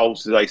some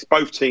goals today. So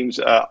both teams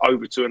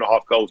over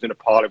 2.5 goals in a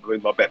parlay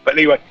with my bet. But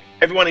anyway,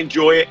 everyone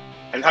enjoy it.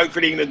 And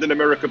hopefully England and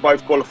America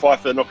both qualify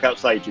for the knockout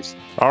stages.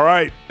 All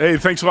right. Hey,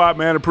 thanks a lot,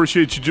 man.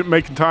 Appreciate you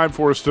making time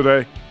for us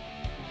today.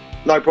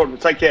 No problem.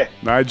 Take care.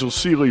 Nigel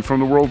Seeley from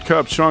the World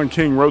Cup. Sean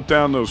King wrote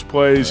down those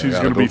plays. He's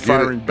going to be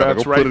firing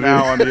bets right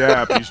now on the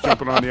app. He's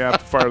jumping on the app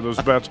to fire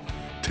those bets.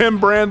 Tim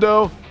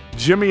Brando,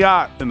 Jimmy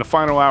Ott in the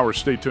final hour.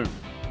 Stay tuned.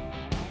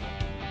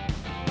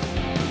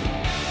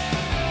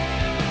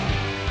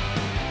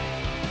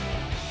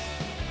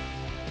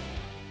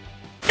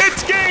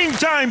 It's game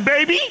time,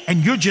 baby!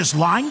 And you're just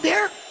lying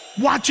there?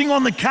 Watching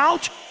on the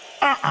couch?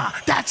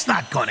 That's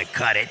not gonna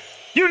cut it.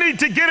 You need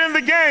to get in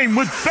the game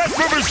with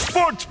BetRivers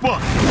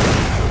Sportsbook.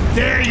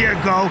 There you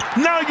go.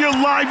 Now you're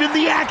live in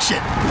the action.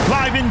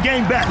 Live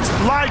in-game bets,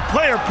 live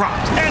player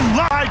props, and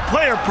live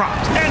player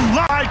props, and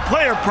live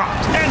player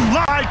props, and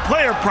live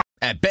player props.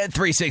 At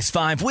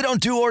Bet365, we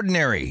don't do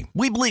ordinary.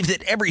 We believe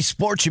that every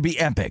sport should be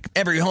epic.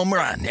 Every home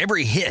run,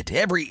 every hit,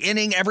 every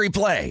inning, every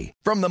play.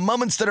 From the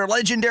moments that are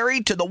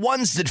legendary to the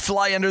ones that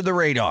fly under the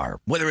radar.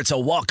 Whether it's a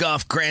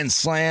walk-off grand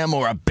slam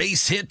or a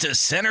base hit to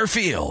center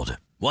field.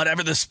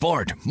 Whatever the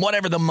sport,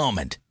 whatever the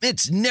moment.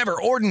 It's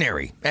never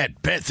ordinary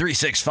at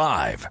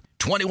Bet365.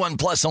 21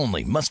 plus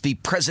only. Must be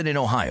present in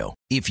Ohio.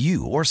 If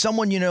you or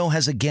someone you know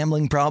has a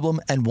gambling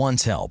problem and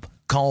wants help,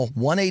 call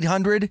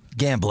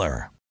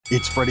 1-800-GAMBLER.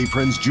 It's Freddie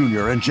Prinze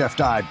Jr. and Jeff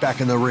Dye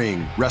back in the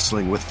ring.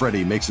 Wrestling with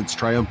Freddie makes its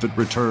triumphant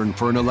return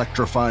for an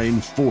electrifying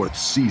 4th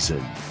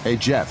season. Hey,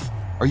 Jeff,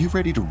 Are you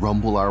ready to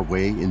rumble our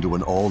way into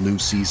an all-new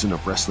season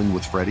of Wrestling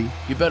with Freddie?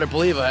 You better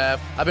believe I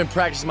have. I've been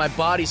practicing my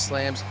body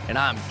slams, and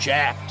I'm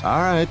jacked.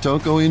 All right,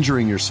 don't go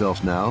injuring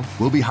yourself now.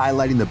 We'll be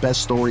highlighting the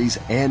best stories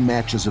and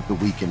matches of the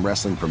week in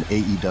wrestling from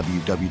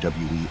AEW,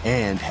 WWE,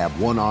 and have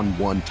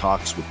one-on-one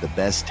talks with the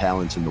best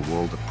talents in the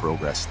world of pro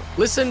wrestling.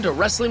 Listen to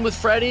Wrestling with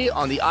Freddie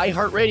on the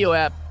iHeartRadio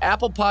app,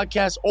 Apple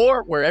Podcasts,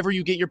 or wherever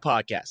you get your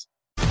podcasts.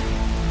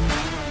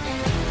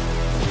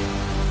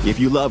 If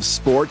you love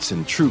sports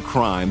and true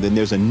crime, then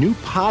there's a new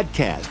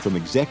podcast from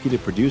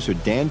executive producer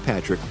Dan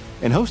Patrick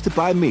and hosted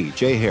by me,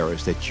 Jay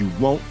Harris, that you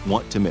won't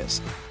want to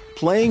miss.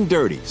 Playing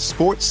Dirty: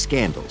 Sports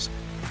Scandals.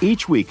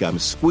 Each week, I'm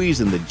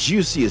squeezing the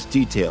juiciest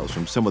details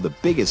from some of the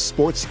biggest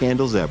sports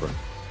scandals ever.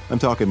 I'm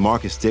talking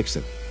Marcus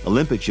Dixon,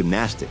 Olympic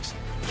gymnastics,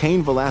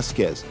 Cain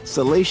Velasquez,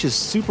 salacious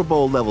Super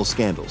Bowl-level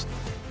scandals.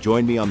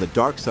 Join me on the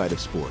dark side of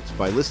sports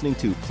by listening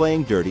to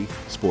Playing Dirty: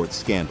 Sports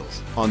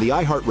Scandals on the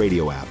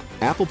iHeartRadio app,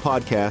 Apple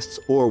Podcasts,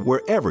 or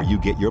wherever you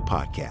get your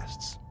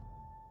podcasts.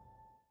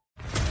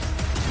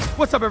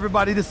 What's up,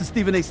 everybody? This is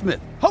Stephen A. Smith,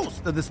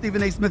 host of the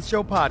Stephen A. Smith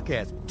Show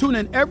podcast. Tune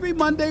in every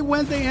Monday,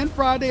 Wednesday, and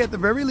Friday at the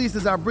very least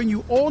as I bring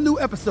you all new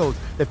episodes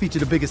that feature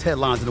the biggest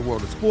headlines in the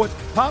world of sports,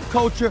 pop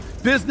culture,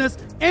 business,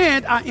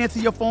 and I answer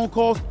your phone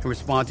calls and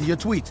respond to your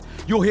tweets.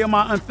 You'll hear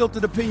my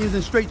unfiltered opinions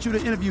and straight-shooter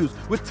interviews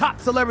with top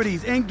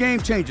celebrities and game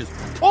changers.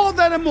 All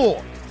that and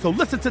more. So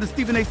listen to the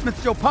Stephen A. Smith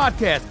Show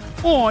podcast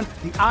on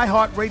the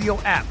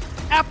iHeartRadio app,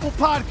 Apple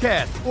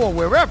Podcasts, or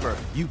wherever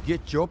you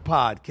get your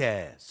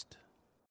podcasts.